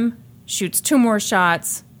after him, shoots 2 more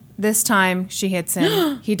shots. This time she hits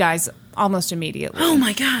him. He dies almost immediately. Oh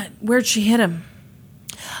my God. Where'd she hit him?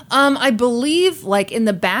 I believe like in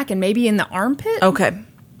the back and maybe in the armpit. Okay.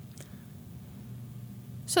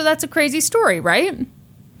 So that's a crazy story, right?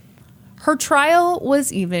 Her trial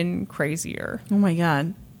was even crazier. Oh my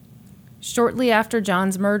God. Shortly after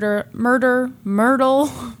John's Myrtle, whoa.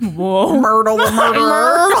 Myrtle the murderer.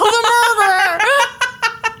 Myrtle the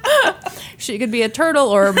murderer. She could be a turtle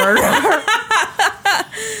or a murderer.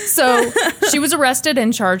 So she was arrested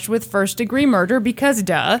and charged with first-degree murder because,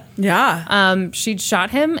 duh. Yeah. She'd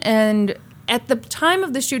shot him, and at the time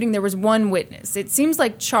of the shooting, there was one witness. It seems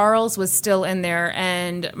like Charles was still in there,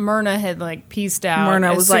 and Myrna had, like, pieced out.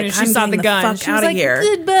 Myrna as was soon like, as she I'm saw getting the gun. fuck She was outta like, here.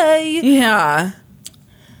 goodbye. Yeah.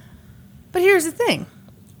 But here's the thing.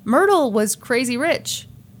 Myrtle was crazy rich,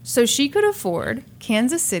 so she could afford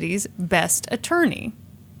Kansas City's best attorney.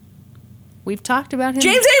 We've talked about him.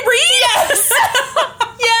 James A. Reed! Yes!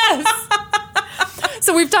 Yes!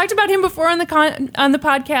 So we've talked about him before on the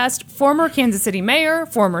podcast. Former Kansas City mayor,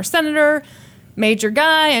 former senator, major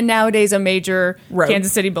guy, and nowadays a major Road.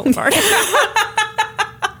 Kansas City Boulevard.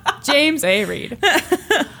 James A. Reed.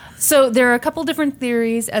 So there are a couple different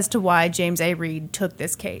theories as to why James A. Reed took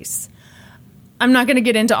this case. I'm not going to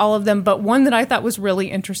get into all of them, but one that I thought was really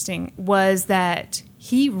interesting was that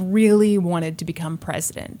he really wanted to become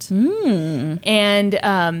president. And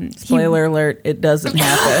Spoiler alert, it doesn't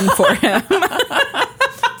happen for him.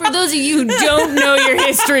 for those of you who don't know your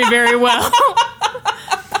history very well,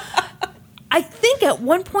 I think at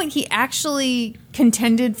one point he actually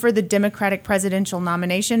contended for the Democratic presidential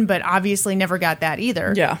nomination, but obviously never got that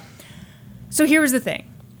either. Yeah. So here was the thing.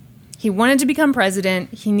 He wanted to become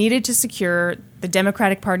president. He needed to secure the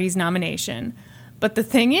Democratic Party's nomination. But the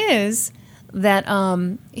thing is that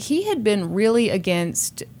he had been really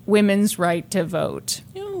against women's right to vote.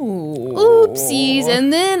 Ooh. Oopsies.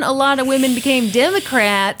 And then a lot of women became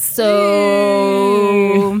Democrats,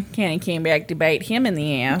 so Kenny came back to bite him in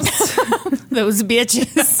the ass. those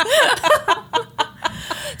bitches.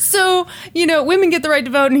 So, women get the right to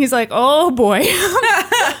vote, and he's like, oh boy.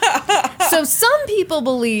 So some people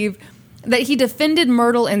believe that he defended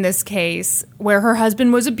Myrtle in this case where her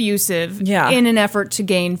husband was abusive in an effort to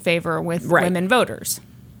gain favor with women voters.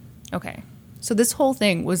 Okay. So this whole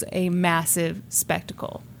thing was a massive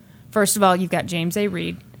spectacle. First of all, you've got James A.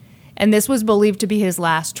 Reed, and this was believed to be his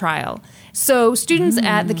last trial. So students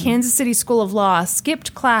at the Kansas City School of Law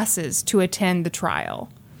skipped classes to attend the trial.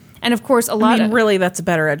 And of course, really, that's a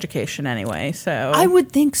better education anyway, so. I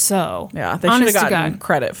would think so. Yeah, they should have gotten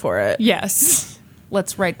credit for it. Yes.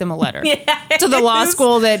 Let's write them a letter to the law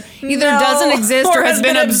school that either doesn't exist or has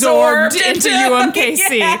been absorbed into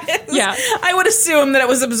UMKC. Yes. Yeah. I would assume that it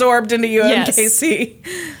was absorbed into UMKC.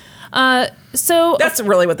 So that's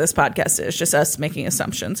really what this podcast is, just us making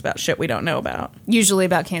assumptions about shit we don't know about. Usually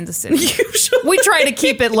about Kansas City. Usually. We try to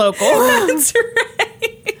keep it local. That's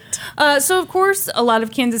right. So, of course, a lot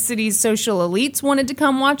of Kansas City's social elites wanted to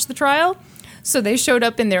come watch the trial. So they showed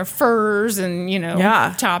up in their furs and,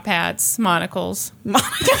 top hats, monocles.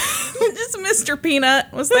 Just Mr.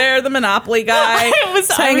 Peanut was there, the Monopoly guy. was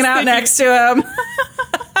hanging out next to him.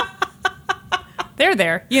 They're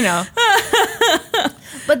there,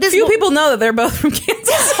 But few people know that they're both from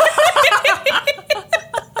Kansas City.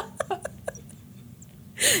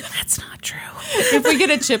 That's not true. If we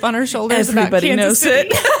get a chip on our shoulders Everybody about knows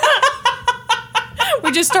Kansas City, it.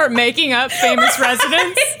 We just start making up famous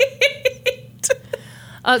residents.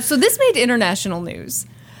 So this made international news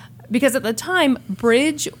because at the time,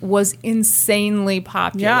 bridge was insanely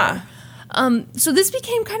popular. Yeah. So this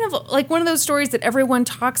became kind of like one of those stories that everyone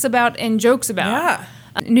talks about and jokes about. Yeah.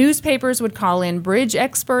 Newspapers would call in bridge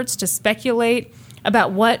experts to speculate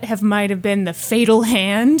about what might have been the fatal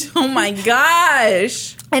hand. Oh my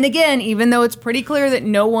gosh. And again, even though it's pretty clear that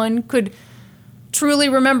no one could truly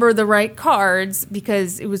remember the right cards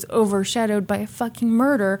because it was overshadowed by a fucking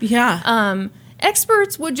murder. Yeah.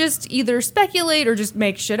 Experts would just either speculate or just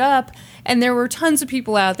make shit up. And there were tons of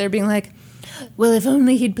people out there being like, well, if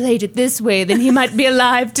only he'd played it this way, then he might be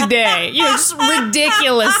alive today. Just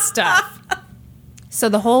ridiculous stuff. So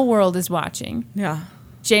the whole world is watching. Yeah.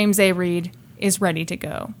 James A. Reed is ready to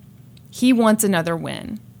go. He wants another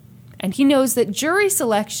win. And he knows that jury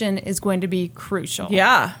selection is going to be crucial.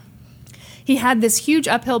 Yeah. He had this huge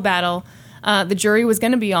uphill battle. The jury was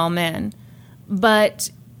going to be all men. But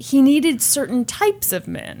he needed certain types of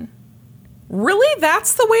men. Really?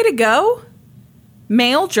 That's the way to go?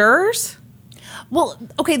 Male jurors? Well,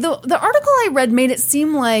 okay, the article I read made it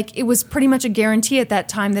seem like it was pretty much a guarantee at that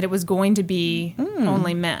time that it was going to be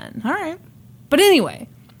only men. All right. But anyway.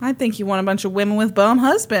 I think you want a bunch of women with bum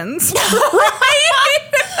husbands.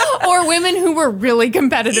 Right? Or women who were really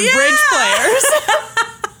competitive bridge players.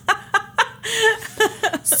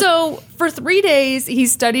 So for 3 days, he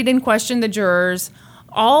studied and questioned the jurors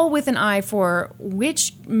all with an eye for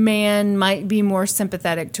which man might be more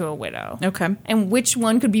sympathetic to a widow. Okay. And which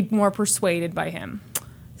one could be more persuaded by him.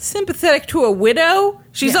 Sympathetic to a widow?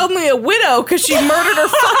 She's only a widow because she murdered her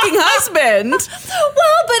fucking husband.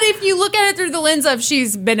 Well, but if you look at it through the lens of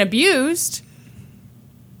she's been abused.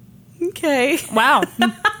 Okay. Wow.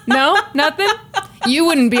 No? Nothing? You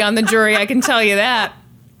wouldn't be on the jury, I can tell you that.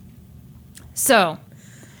 So,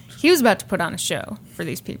 he was about to put on a show for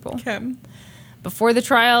these people. Okay. Before the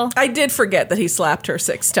trial. I did forget that he slapped her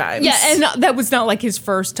 6 times. Yeah, and that was not like his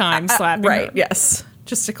first time slapping right, her. yes.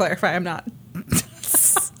 Just to clarify, I'm not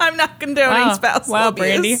condoning spousal abuse.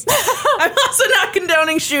 Brandy. I'm also not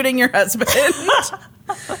condoning shooting your husband.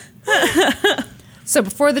 So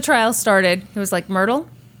before the trial started, he was like, Myrtle,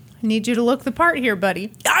 I need you to look the part here,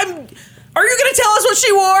 buddy. Are you going to tell us what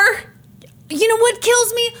she wore? You know what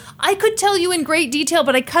kills me? I could tell you in great detail,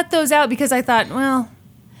 but I cut those out because I thought,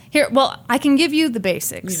 I can give you the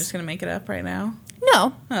basics. You're just going to make it up right now?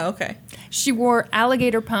 No. Oh, okay. She wore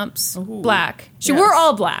alligator pumps, black. She Yes. wore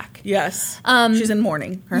all black. Yes. She's in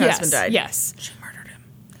mourning. Her husband died. Yes. She murdered him.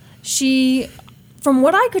 She, from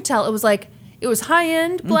what I could tell, it was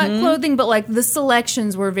high-end black clothing, but like the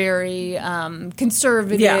selections were very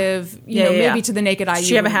conservative, maybe to the naked eye. Did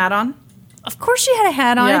she have a hat on? Of course she had a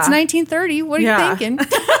hat on. Yeah. It's 1930. What are you thinking?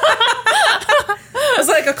 It was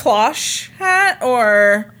like a cloche hat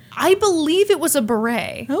or... I believe it was a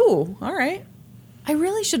beret. Oh, all right. I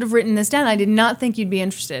really should have written this down. I did not think you'd be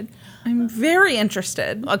interested. I'm very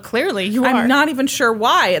interested. Clearly, you are. I'm not even sure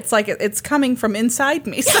why. It's like it's coming from inside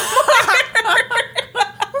me.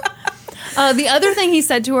 The other thing he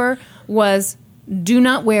said to her was, do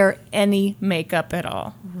not wear any makeup at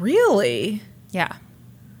all. Really? Yeah.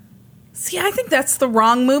 See, I think that's the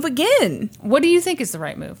wrong move again. What do you think is the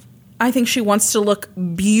right move? I think she wants to look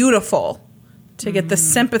beautiful to get the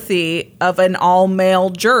sympathy of an all-male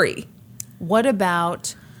jury. What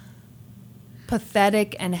about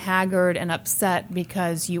pathetic and haggard and upset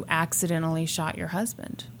because you accidentally shot your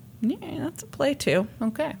husband? Yeah, that's a play too.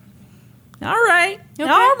 Okay. All right. Okay.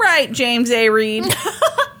 All right, James A. Reed.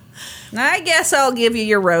 I guess I'll give you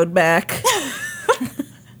your road back.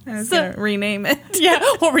 I was going to rename it. Yeah,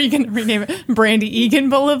 what were you going to rename it? Brandy Egan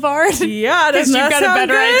Boulevard? Yeah, doesn't Because you've that got a sound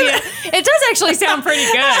better good? idea. It does actually sound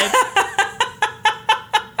pretty good.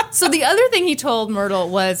 So the other thing he told Myrtle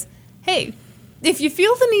was, hey, if you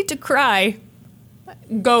feel the need to cry,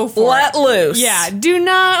 go for Let it. loose. Yeah, do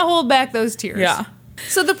not hold back those tears. Yeah.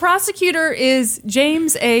 So the prosecutor is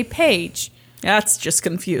James A. Page. That's just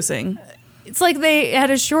confusing. It's like they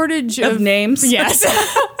had a shortage Of names? Yes.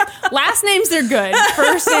 Last names, they're good.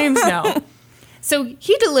 First names, no. So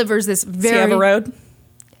he delivers this Does he have very... a road?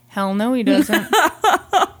 Hell no, he doesn't.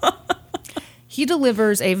 He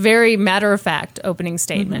delivers a very matter-of-fact opening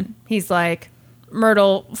statement. He's like,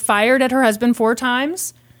 Myrtle fired at her husband 4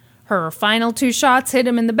 times. Her final 2 shots hit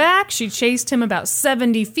him in the back. She chased him about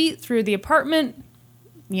 70 feet through the apartment.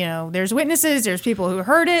 You know, there's witnesses. There's people who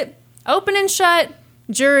heard it. Open and shut.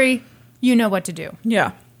 Jury, you know what to do.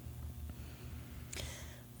 Yeah.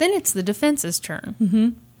 Then it's the defense's turn. Mm-hmm.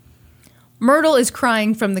 Myrtle is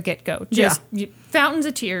crying from the get-go. Just fountains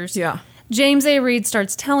of tears. Yeah. James A. Reed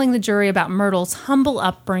starts telling the jury about Myrtle's humble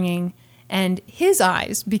upbringing, and his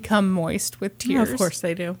eyes become moist with tears. Of course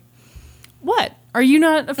they do. What? Are you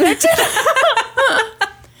not affected?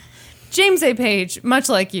 James A. Page, much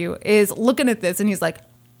like you, is looking at this, and he's like,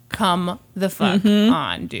 come the fuck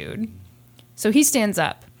on, dude. So he stands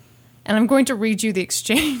up, and I'm going to read you the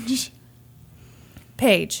exchange.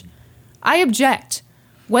 Page, I object.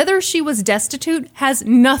 Whether she was destitute has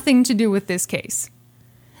nothing to do with this case.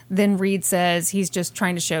 Then Reed says he's just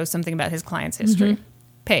trying to show something about his client's history.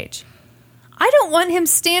 Page, I don't want him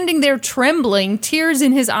standing there trembling, tears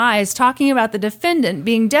in his eyes, talking about the defendant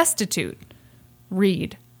being destitute.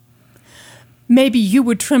 Reed, maybe you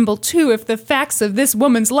would tremble too if the facts of this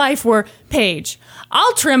woman's life were... Page,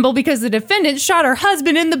 I'll tremble because the defendant shot her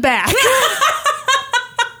husband in the back.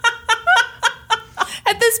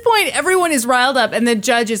 At this point, everyone is riled up, and the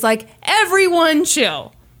judge is like, everyone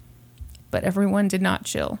chill. But everyone did not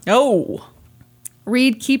chill. Oh.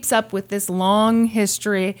 Reed keeps up with this long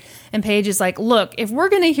history, and Paige is like, look, if we're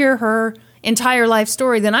going to hear her entire life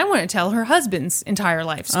story, then I want to tell her husband's entire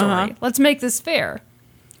life story. Let's make this fair.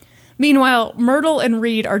 Meanwhile, Myrtle and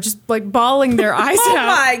Reed are just like bawling their eyes out. Oh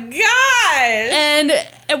my God! And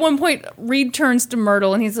at one point, Reed turns to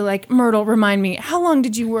Myrtle, and he's like, Myrtle, remind me, how long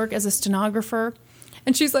did you work as a stenographer?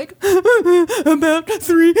 And she's like, about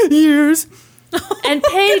 3 years. And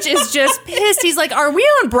Paige is just pissed. He's like, are we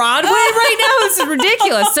on Broadway right now? This is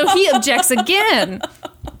ridiculous. So he objects again.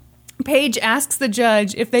 Paige asks the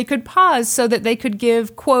judge if they could pause so that they could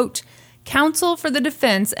give, quote, counsel for the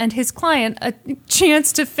defense and his client a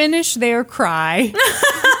chance to finish their cry.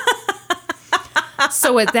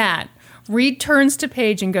 So at that, Reed turns to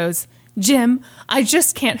Paige and goes, Jim, I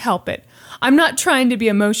just can't help it. I'm not trying to be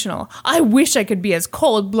emotional. I wish I could be as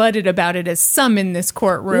cold-blooded about it as some in this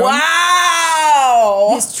courtroom.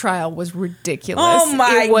 Wow! This trial was ridiculous. Oh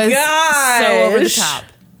my It was gosh. so over the top.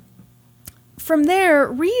 From there,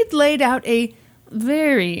 Reed laid out a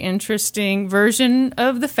very interesting version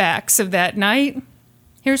of the facts of that night.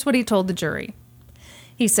 Here's what he told the jury.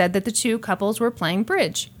 He said that the two couples were playing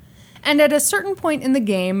bridge. And at a certain point in the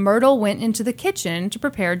game, Myrtle went into the kitchen to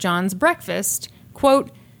prepare John's breakfast, quote,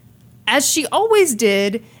 as she always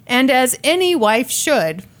did, and as any wife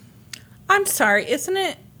should. I'm sorry, isn't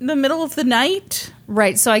it the middle of the night?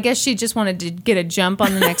 Right, so I guess she just wanted to get a jump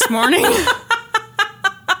on the next morning.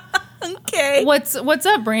 Okay. What's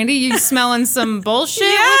up, Brandy? You smelling some bullshit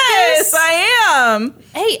Yes, with this? I am.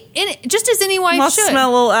 Hey, just as any wife Must should. smell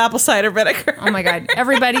a little apple cider vinegar. Oh my God.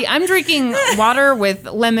 Everybody, I'm drinking water with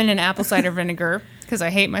lemon and apple cider vinegar because I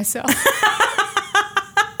hate myself.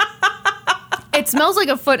 It smells like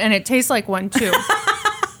a foot and it tastes like one too.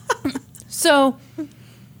 So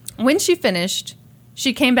when she finished,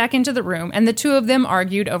 she came back into the room and the two of them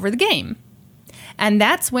argued over the game. And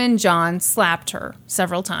that's when John slapped her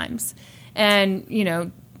several times. And, you know,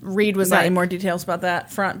 Reed was like... Any more details about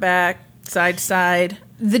that? Front, back, side to side?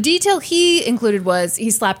 The detail he included was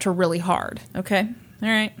he slapped her really hard. Okay. All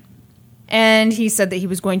right. And he said that he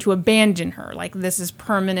was going to abandon her. Like, this is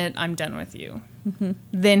permanent. I'm done with you. Mm-hmm.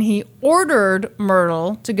 Then he ordered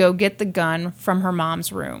Myrtle to go get the gun from her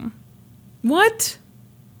mom's room. What?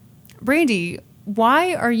 Brandy,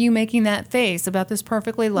 why are you making that face about this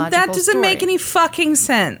perfectly logical That doesn't story? make any fucking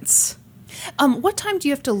sense. What time do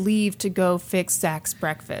you have to leave to go fix Zach's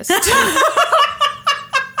breakfast?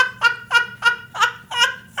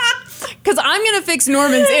 Because I'm going to fix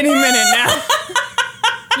Norman's any minute now.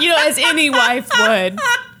 You know, as any wife would.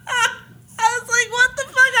 I was like, what the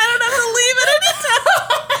fuck? I don't have to leave at any time.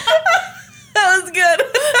 That was good.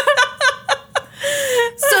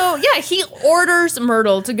 So, yeah, he orders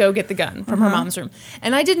Myrtle to go get the gun from her mom's room.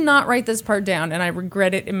 And I did not write this part down, and I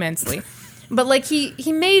regret it immensely. But, like,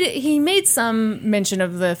 he made some mention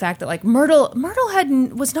of the fact that, like, Myrtle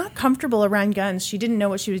was not comfortable around guns. She didn't know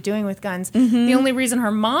what she was doing with guns. Mm-hmm. The only reason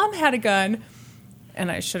her mom had a gun,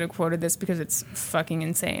 and I should have quoted this because it's fucking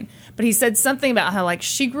insane, but he said something about how, like,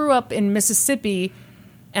 she grew up in Mississippi,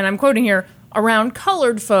 and I'm quoting here, around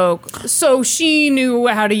colored folk, so she knew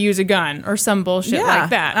how to use a gun or some bullshit like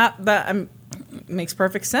that. That makes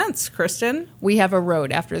perfect sense, Kristen. We have a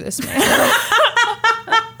road after this man.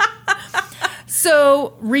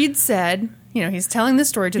 So Reed said, you know, he's telling the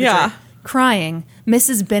story to the jury. Crying,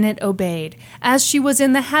 Mrs. Bennett obeyed, as she was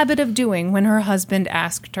in the habit of doing when her husband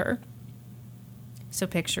asked her. So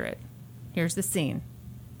picture it. Here's the scene.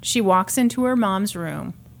 She walks into her mom's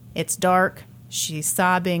room. It's dark. She's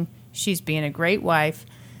sobbing. She's being a great wife.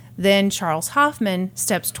 Then Charles Hoffman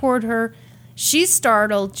steps toward her. She's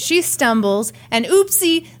startled. She stumbles. And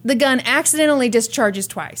oopsie, the gun accidentally discharges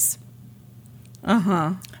twice.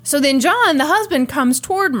 Uh-huh. So then John, the husband, comes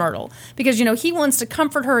toward Myrtle because, you know, he wants to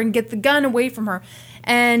comfort her and get the gun away from her,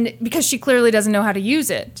 and because she clearly doesn't know how to use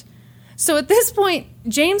it. So at this point,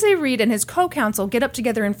 James A. Reed and his co-counsel get up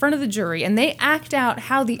together in front of the jury, and they act out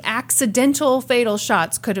how the accidental fatal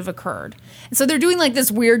shots could have occurred. And so they're doing like this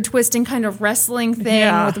weird twisting kind of wrestling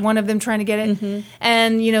thing with one of them trying to get it. Mm-hmm.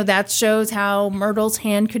 And, you know, that shows how Myrtle's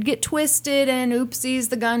hand could get twisted, and oopsies,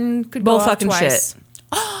 the gun could go off fucking twice. Shit.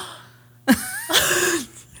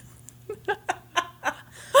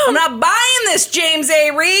 I'm not buying this, James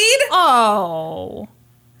A. Reed. Oh,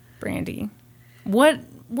 Brandy,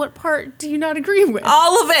 what part do you not agree with?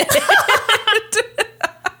 All of it.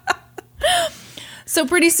 So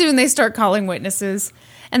pretty soon they start calling witnesses,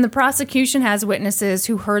 and the prosecution has witnesses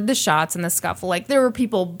who heard the shots and the scuffle. Like, there were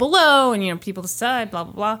people below and, you know, people to the side, blah,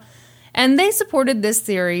 blah, blah. And they supported this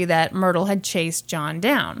theory that Myrtle had chased John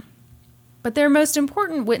down. But their most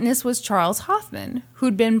important witness was Charles Hoffman,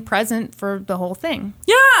 who'd been present for the whole thing.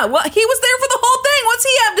 Yeah, well, he was there for the whole thing. What's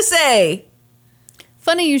he have to say?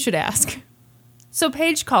 Funny you should ask. So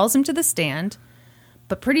Paige calls him to the stand,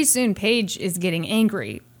 but pretty soon Paige is getting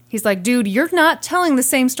angry. He's like, dude, you're not telling the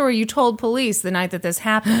same story you told police the night that this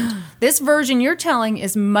happened. This version you're telling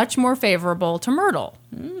is much more favorable to Myrtle.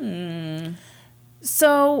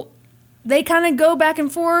 So they kind of go back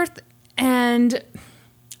and forth, and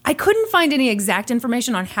I couldn't find any exact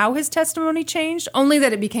information on how his testimony changed, only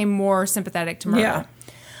that it became more sympathetic to Myrtle.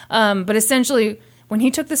 Yeah. But essentially, when he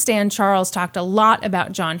took the stand, Charles talked a lot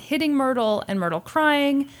about John hitting Myrtle and Myrtle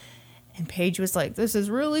crying. And Paige was like, this is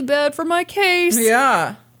really bad for my case.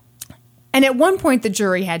 Yeah. And at one point, the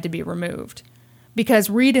jury had to be removed because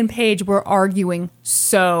Reed and Paige were arguing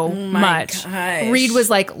so much. Gosh. Reed was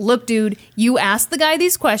like, look, dude, you asked the guy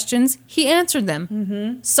these questions. He answered them.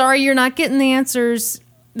 Mm-hmm. Sorry, you're not getting the answers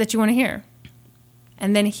that you want to hear.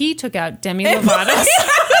 And then he took out Demi Lovato.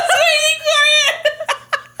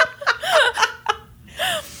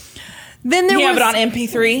 Then there you was, have it on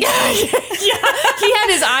MP3? Yeah, he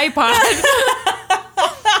had his iPod.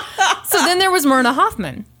 So then there was Myrna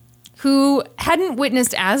Hoffman, who hadn't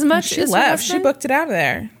witnessed as much. She as her left. She husband. booked it out of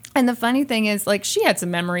there. And the funny thing is, like, she had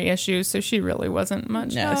some memory issues, so she really wasn't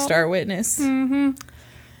much No, help. star witness.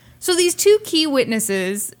 So these two key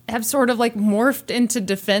witnesses have sort of like morphed into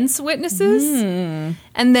defense witnesses.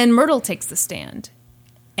 And then Myrtle takes the stand.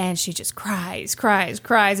 And she just cries.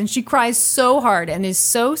 And she cries so hard and is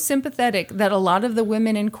so sympathetic that a lot of the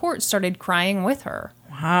women in court started crying with her.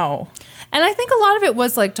 Wow. And I think a lot of it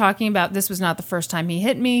was like talking about this was not the first time he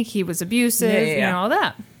hit me. He was abusive, you know, all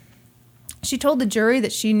that. She told the jury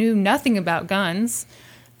that she knew nothing about guns,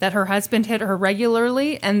 that her husband hit her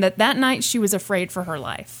regularly, and that night she was afraid for her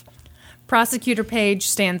life. Prosecutor Page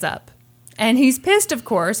stands up. And he's pissed, of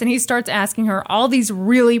course, and he starts asking her all these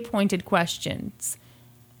really pointed questions.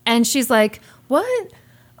 And she's like, what?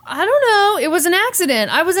 I don't know. It was an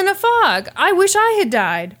accident. I was in a fog. I wish I had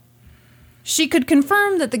died. She could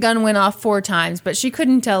confirm that the gun went off 4 times, but she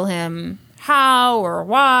couldn't tell him how or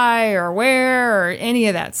why or where or any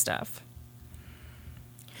of that stuff.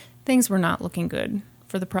 Things were not looking good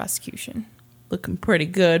for the prosecution. Looking pretty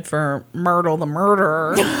good for Myrtle the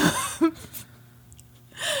murderer.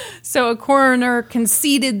 So a coroner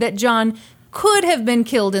conceded that John could have been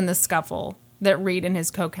killed in the scuffle that Reed and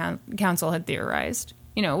his co-counsel had theorized.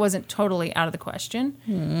 You know, it wasn't totally out of the question.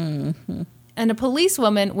 Mm-hmm. And a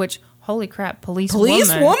policewoman, which, holy crap,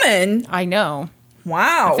 policewoman. I know.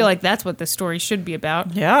 Wow. I feel like that's what the story should be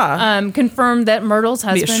about. Yeah. Confirmed that Myrtle's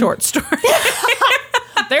husband... Be a short story.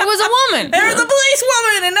 There was a woman. There was a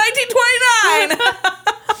policewoman in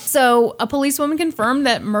 1929. So a policewoman confirmed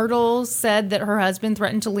that Myrtle said that her husband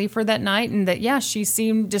threatened to leave her that night and that, yeah, she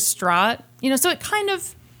seemed distraught. You know, so it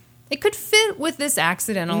could fit with this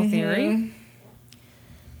accidental theory.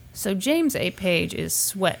 So James A. Page is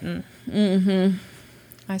sweating. Mm-hmm.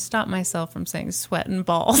 I stopped myself from saying sweating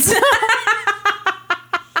balls.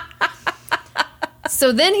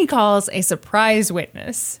 So then he calls a surprise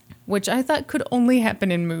witness, which I thought could only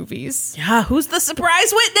happen in movies. Yeah, who's the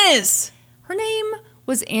surprise witness? Her name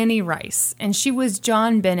was Annie Rice, and she was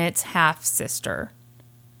John Bennett's half-sister.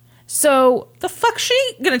 So... The fuck's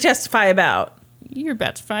she gonna testify about? You're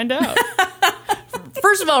about to find out.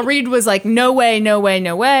 First of all, Reed was like, no way, no way,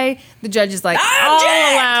 no way. The judge is like, I'll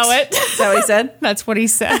allow it. Is that what he said? That's what he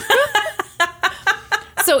said.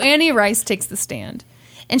 So Annie Rice takes the stand.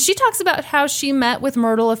 And she talks about how she met with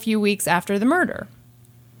Myrtle a few weeks after the murder.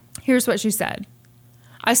 Here's what she said.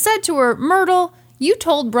 I said to her, Myrtle, you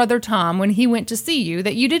told Brother Tom when he went to see you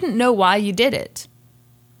that you didn't know why you did it.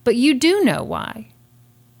 But you do know why.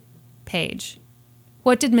 Paige.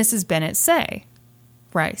 What did Mrs. Bennett say?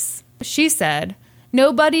 Rice. She said,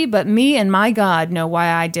 nobody but me and my God know why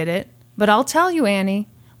I did it. But I'll tell you, Annie,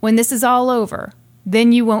 when this is all over,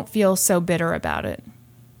 then you won't feel so bitter about it.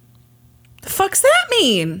 The fuck's that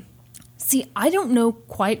mean? See, I don't know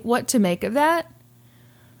quite what to make of that.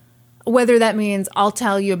 Whether that means I'll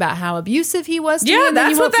tell you about how abusive he was to you. Yeah,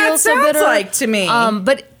 that's what that sounds like to me.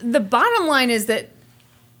 But the bottom line is that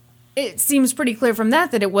it seems pretty clear from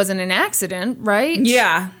that it wasn't an accident, right?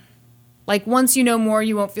 Yeah. Like, once you know more,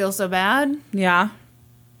 you won't feel so bad? Yeah.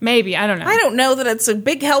 Maybe. I don't know. I don't know that it's a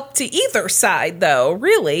big help to either side, though,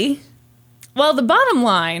 really. Well, the bottom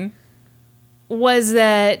line was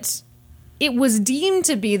that it was deemed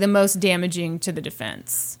to be the most damaging to the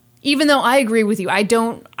defense. Even though I agree with you, I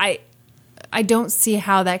don't see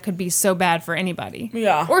how that could be so bad for anybody.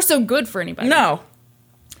 Yeah. Or so good for anybody. No.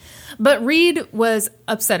 But Reed was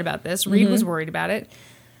upset about this. Reed was worried about it.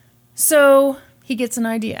 So he gets an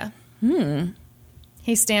idea.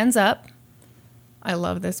 He stands up. I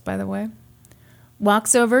love this, by the way.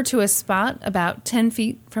 Walks over to a spot about 10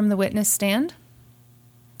 feet from the witness stand.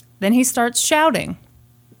 Then he starts shouting.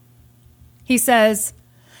 He says,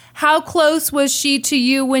 how close was she to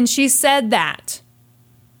you when she said that?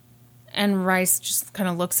 And Rice just kind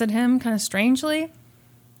of looks at him kind of strangely.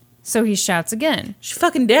 So he shouts again. She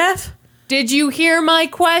fucking deaf? Did you hear my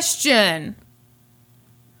question?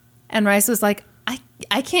 And Rice was like,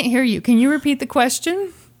 I can't hear you. Can you repeat the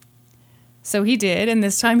question? So he did, and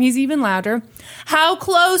this time he's even louder. How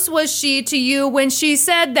close was she to you when she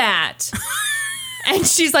said that? And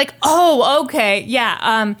she's like, oh, okay,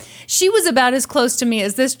 yeah. She was about as close to me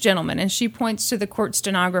as this gentleman, and she points to the court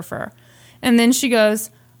stenographer. And then she goes,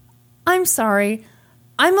 I'm sorry.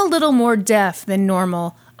 I'm a little more deaf than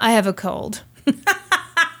normal. I have a cold.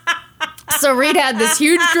 So Reed had this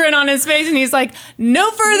huge grin on his face, and he's like, no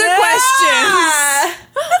further questions.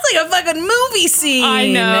 That's like a fucking movie scene.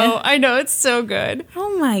 I know. It's so good.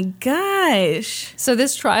 Oh my gosh. So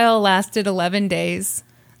this trial lasted 11 days.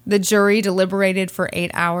 The jury deliberated for 8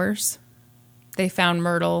 hours. They found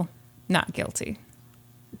Myrtle not guilty.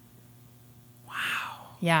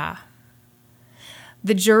 Wow. Yeah.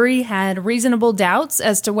 The jury had reasonable doubts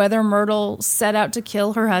as to whether Myrtle set out to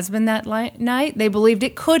kill her husband that night. They believed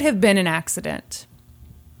it could have been an accident.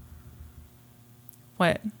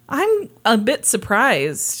 What? I'm a bit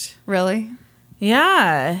surprised. Really?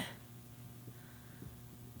 Yeah.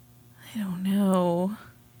 I don't know.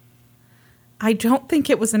 I don't think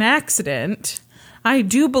it was an accident. I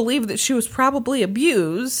do believe that she was probably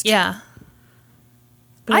abused. Yeah.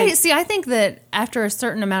 But I think that after a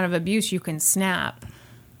certain amount of abuse, you can snap.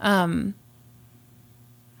 Yeah,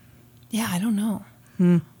 I don't know.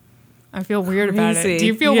 I feel weird about it. Do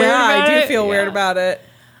you feel weird about it? I do feel weird about it.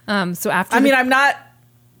 So after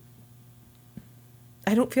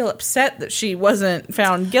I don't feel upset that she wasn't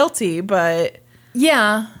found guilty, but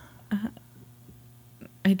yeah,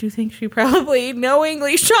 I do think she probably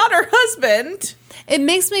knowingly shot her husband. It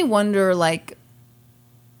makes me wonder, like,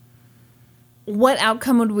 what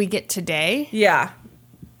outcome would we get today? Yeah.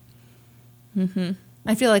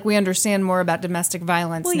 I feel like we understand more about domestic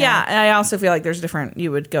violence now. Yeah, and I also feel like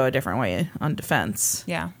you would go a different way on defense.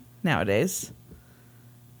 Yeah. Nowadays.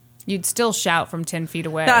 You'd still shout from 10 feet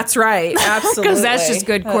away. That's right. Absolutely. Because that's just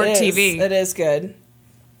good court TV. It is good.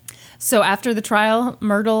 So after the trial,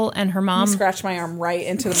 Myrtle and her mom... Scratch my arm right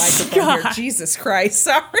into the microphone here. Jesus Christ.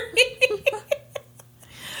 Sorry.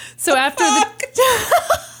 So after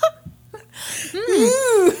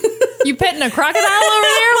You petting a crocodile over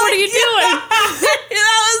there? What are you doing?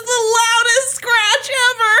 That was the loudest scratch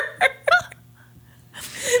ever.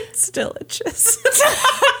 It still itches.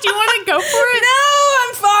 Do you want to go for it? No,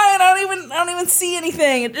 I'm fine. I don't even see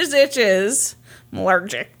anything. It just itches. I'm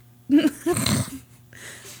allergic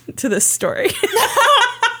to this story.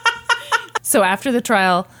 So after the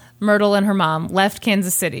trial, Myrtle and her mom left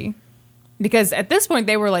Kansas City. Because at this point,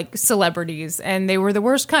 they were like celebrities, and they were the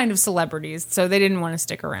worst kind of celebrities, so they didn't want to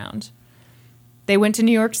stick around. They went to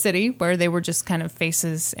New York City, where they were just kind of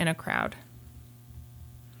faces in a crowd.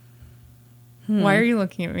 Why are you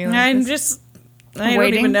looking at me like this? I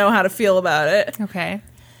don't even know how to feel about it. Okay.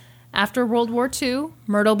 After World War II,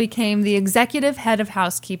 Myrtle became the executive head of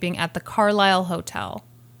housekeeping at the Carlisle Hotel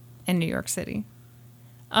in New York City.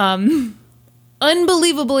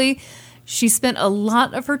 Unbelievably, she spent a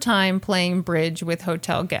lot of her time playing bridge with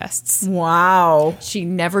hotel guests. Wow. She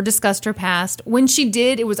never discussed her past. When she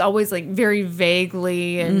did, it was always like very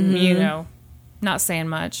vaguely and, not saying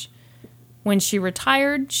much. When she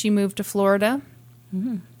retired, she moved to Florida.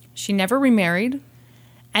 She never remarried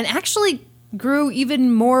and actually grew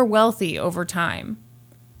even more wealthy over time.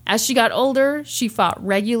 As she got older, she fought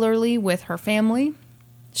regularly with her family.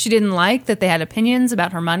 She didn't like that they had opinions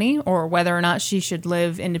about her money or whether or not she should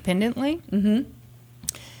live independently. In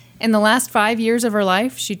the last 5 years of her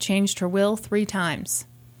life, she changed her will 3 times.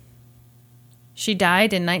 She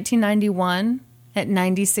died in 1991 at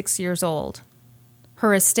 96 years old.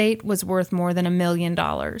 Her estate was worth more than $1 million.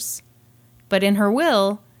 But in her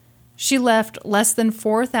will, she left less than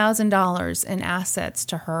 $4,000 in assets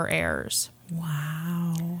to her heirs.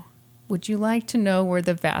 Wow. Would you like to know where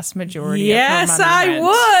the vast majority of her money went? Yes,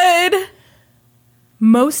 I would.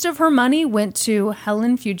 Most of her money went to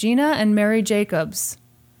Helen Fugina and Mary Jacobs,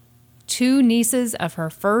 2 nieces of her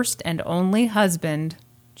first and only husband,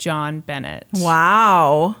 John Bennett.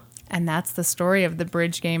 Wow. And that's the story of the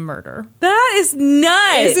Bridge Game murder. That is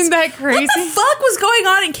nuts. Isn't that crazy? What the fuck was going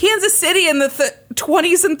on in Kansas City in the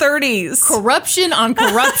 20s and 30s? Corruption on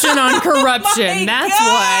corruption on corruption. That's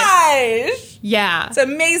what. Yeah. It's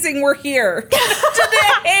amazing we're here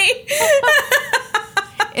today.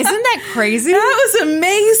 Isn't that crazy? That was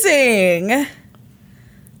amazing.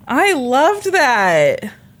 I loved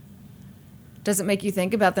that. Does it make you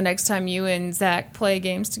think about the next time you and Zach play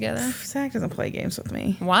games together? Zach doesn't play games with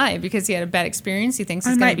me. Why? Because he had a bad experience? He thinks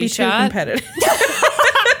he's going to be shot? Too competitive.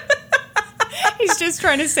 He's just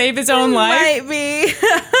trying to save his own life? Might be.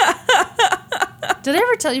 Did I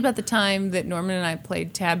ever tell you about the time that Norman and I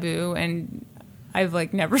played Taboo and I've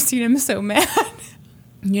like never seen him so mad?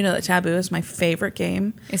 You know that Taboo is my favorite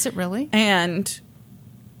game. Is it really? And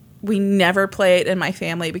we never play it in my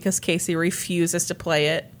family because Casey refuses to play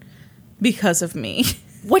it because of me.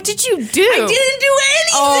 What did you do? I didn't do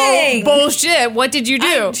anything. Oh, bullshit. What did you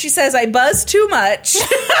do? She says I buzz too much.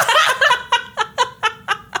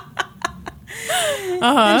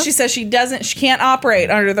 And she says she can't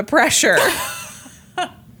operate under the pressure.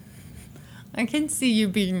 I can see you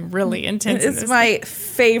being really intense. It's my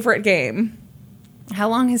favorite game. How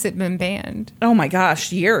long has it been banned? Oh my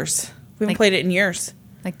gosh, years. We haven't played it in years.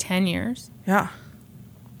 Like 10 years? Yeah.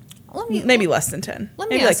 Maybe less than 10. Let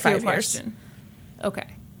me maybe ask like you 5 a question. Okay.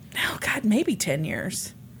 Oh God, maybe 10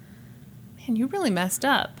 years. Man, you really messed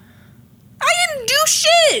up. I didn't do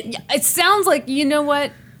shit. It sounds like, you know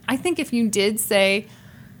what? I think if you did say,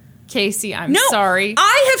 Casey, I'm sorry.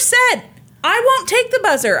 I have said I won't take the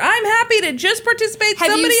buzzer. I'm happy to just participate.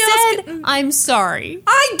 Have Somebody you else said, I'm sorry?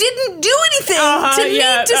 I didn't do anything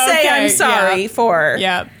need to say I'm sorry for.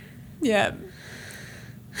 Yep. Yep.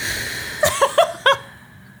 I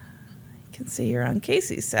can see you're on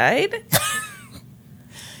Casey's side.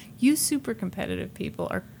 You super competitive people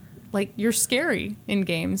are, like, you're scary in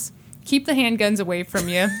games. Keep the handguns away from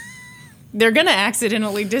you. They're going to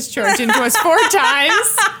accidentally discharge into us 4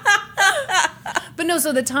 times. But no,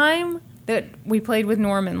 so the time that we played with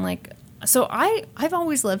Norman, like, so I've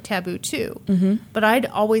always loved Taboo too, but I'd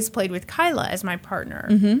always played with Kyla as my partner.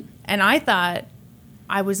 And I thought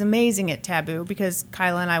I was amazing at Taboo because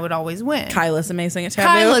Kyla and I would always win. Kyla's amazing at Taboo.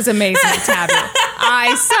 Kyla's amazing at Taboo.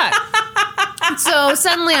 I suck. So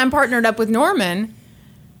suddenly I'm partnered up with Norman.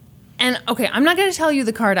 And, okay, I'm not going to tell you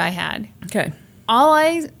the card I had. Okay. All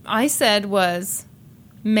I said was,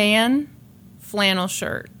 man, flannel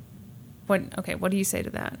shirt. What do you say to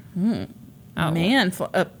that? Oh. Man,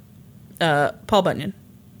 Paul Bunyan.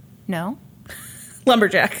 No?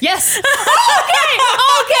 Lumberjack. Yes.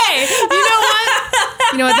 Okay.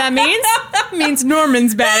 You know what that means? It means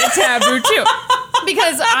Norman's bad at Taboo, too.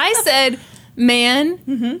 Because I said,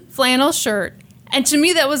 man, flannel shirt. And to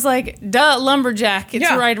me, that was like, duh, lumberjack. It's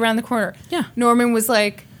right around the corner. Yeah. Norman was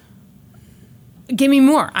like, give me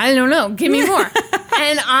more. I don't know. Give me more.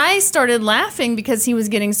 And I started laughing because he was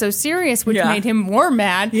getting so serious, which made him more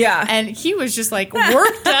mad. Yeah. And he was just like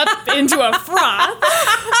worked up into a froth.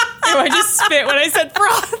 I just spit when I said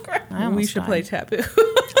froth. We should play Taboo.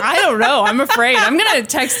 I don't know. I'm afraid. I'm going to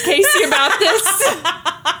text Casey about this.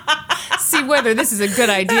 See whether this is a good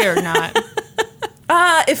idea or not.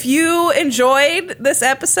 If you enjoyed this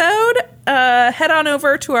episode, head on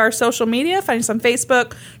over to our social media. Find us on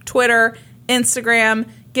Facebook, Twitter, Instagram.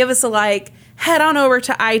 Give us a like. Head on over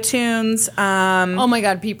to iTunes. Oh my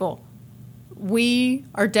God, people. We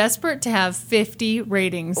are desperate to have 50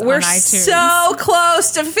 ratings on iTunes. We're so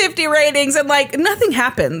close to 50 ratings, and like nothing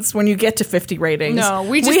happens when you get to 50 ratings. No,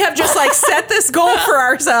 we have just like set this goal for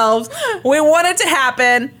ourselves. We want it to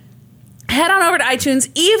happen. Head on over to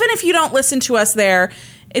iTunes. Even if you don't listen to us there,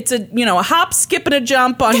 it's a hop, skip, and a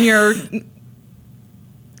jump on your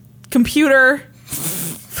computer.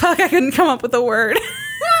 Fuck, I couldn't come up with a word.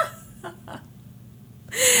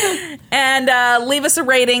 And leave us a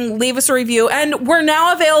rating, leave us a review, and we're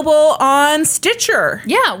now available on Stitcher.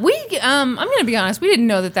 Yeah, I'm going to be honest, we didn't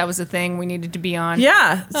know that was a thing we needed to be on.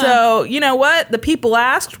 Yeah, so you know what? The people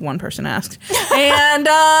asked, one person asked, and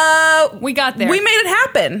we got there. We made it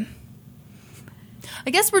happen. I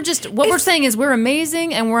guess we're saying is we're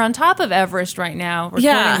amazing and we're on top of Everest right now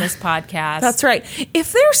recording this podcast. That's right.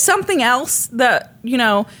 If there's something else that,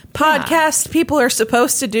 podcast people are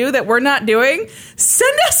supposed to do that we're not doing,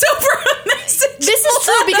 send us over a message. This is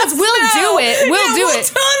true because we'll do it. We'll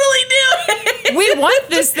totally do it. We want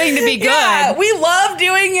this thing to be good. Yeah, we love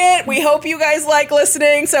doing it. We hope you guys like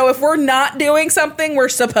listening. So if we're not doing something we're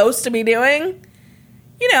supposed to be doing,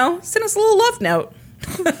 send us a little love note.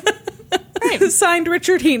 Right. Signed,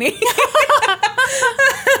 Richard Heaney.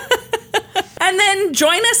 And then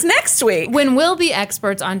join us next week when we'll be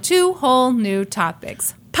experts on 2 whole new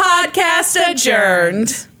topics. Podcast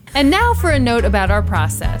adjourned. And now for a note about our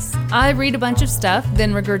process. I read a bunch of stuff,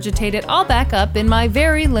 then regurgitate it all back up in my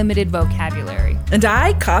very limited vocabulary. And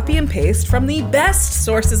I copy and paste from the best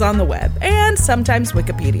sources on the web, and sometimes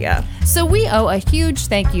Wikipedia. So we owe a huge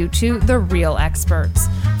thank you to the real experts.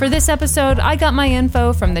 For this episode, I got my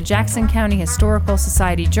info from the Jackson County Historical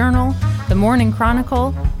Society Journal, the Morning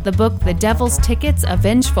Chronicle, the book The Devil's Tickets, A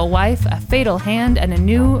Vengeful Wife, A Fatal Hand, and A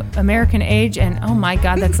New American Age, and oh my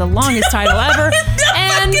God, that's the longest title ever,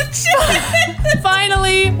 and fucking shit.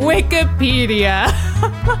 Finally, Wikipedia.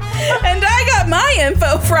 And I got my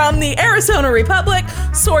info from the Arizona Republic,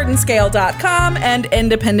 swordandscale.com, and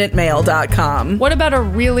independentmail.com. What about a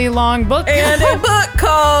really long book? And a book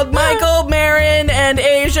called Michael Marin and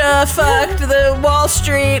Asia Fucked the Wall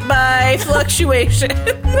Street by Fluctuation.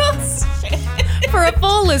 For a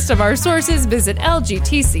full list of our sources, visit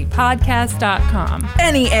lgtcpodcast.com.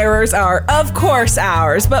 Any errors are, of course,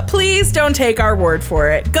 ours, but please don't take our word for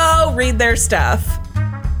it. Go read their stuff.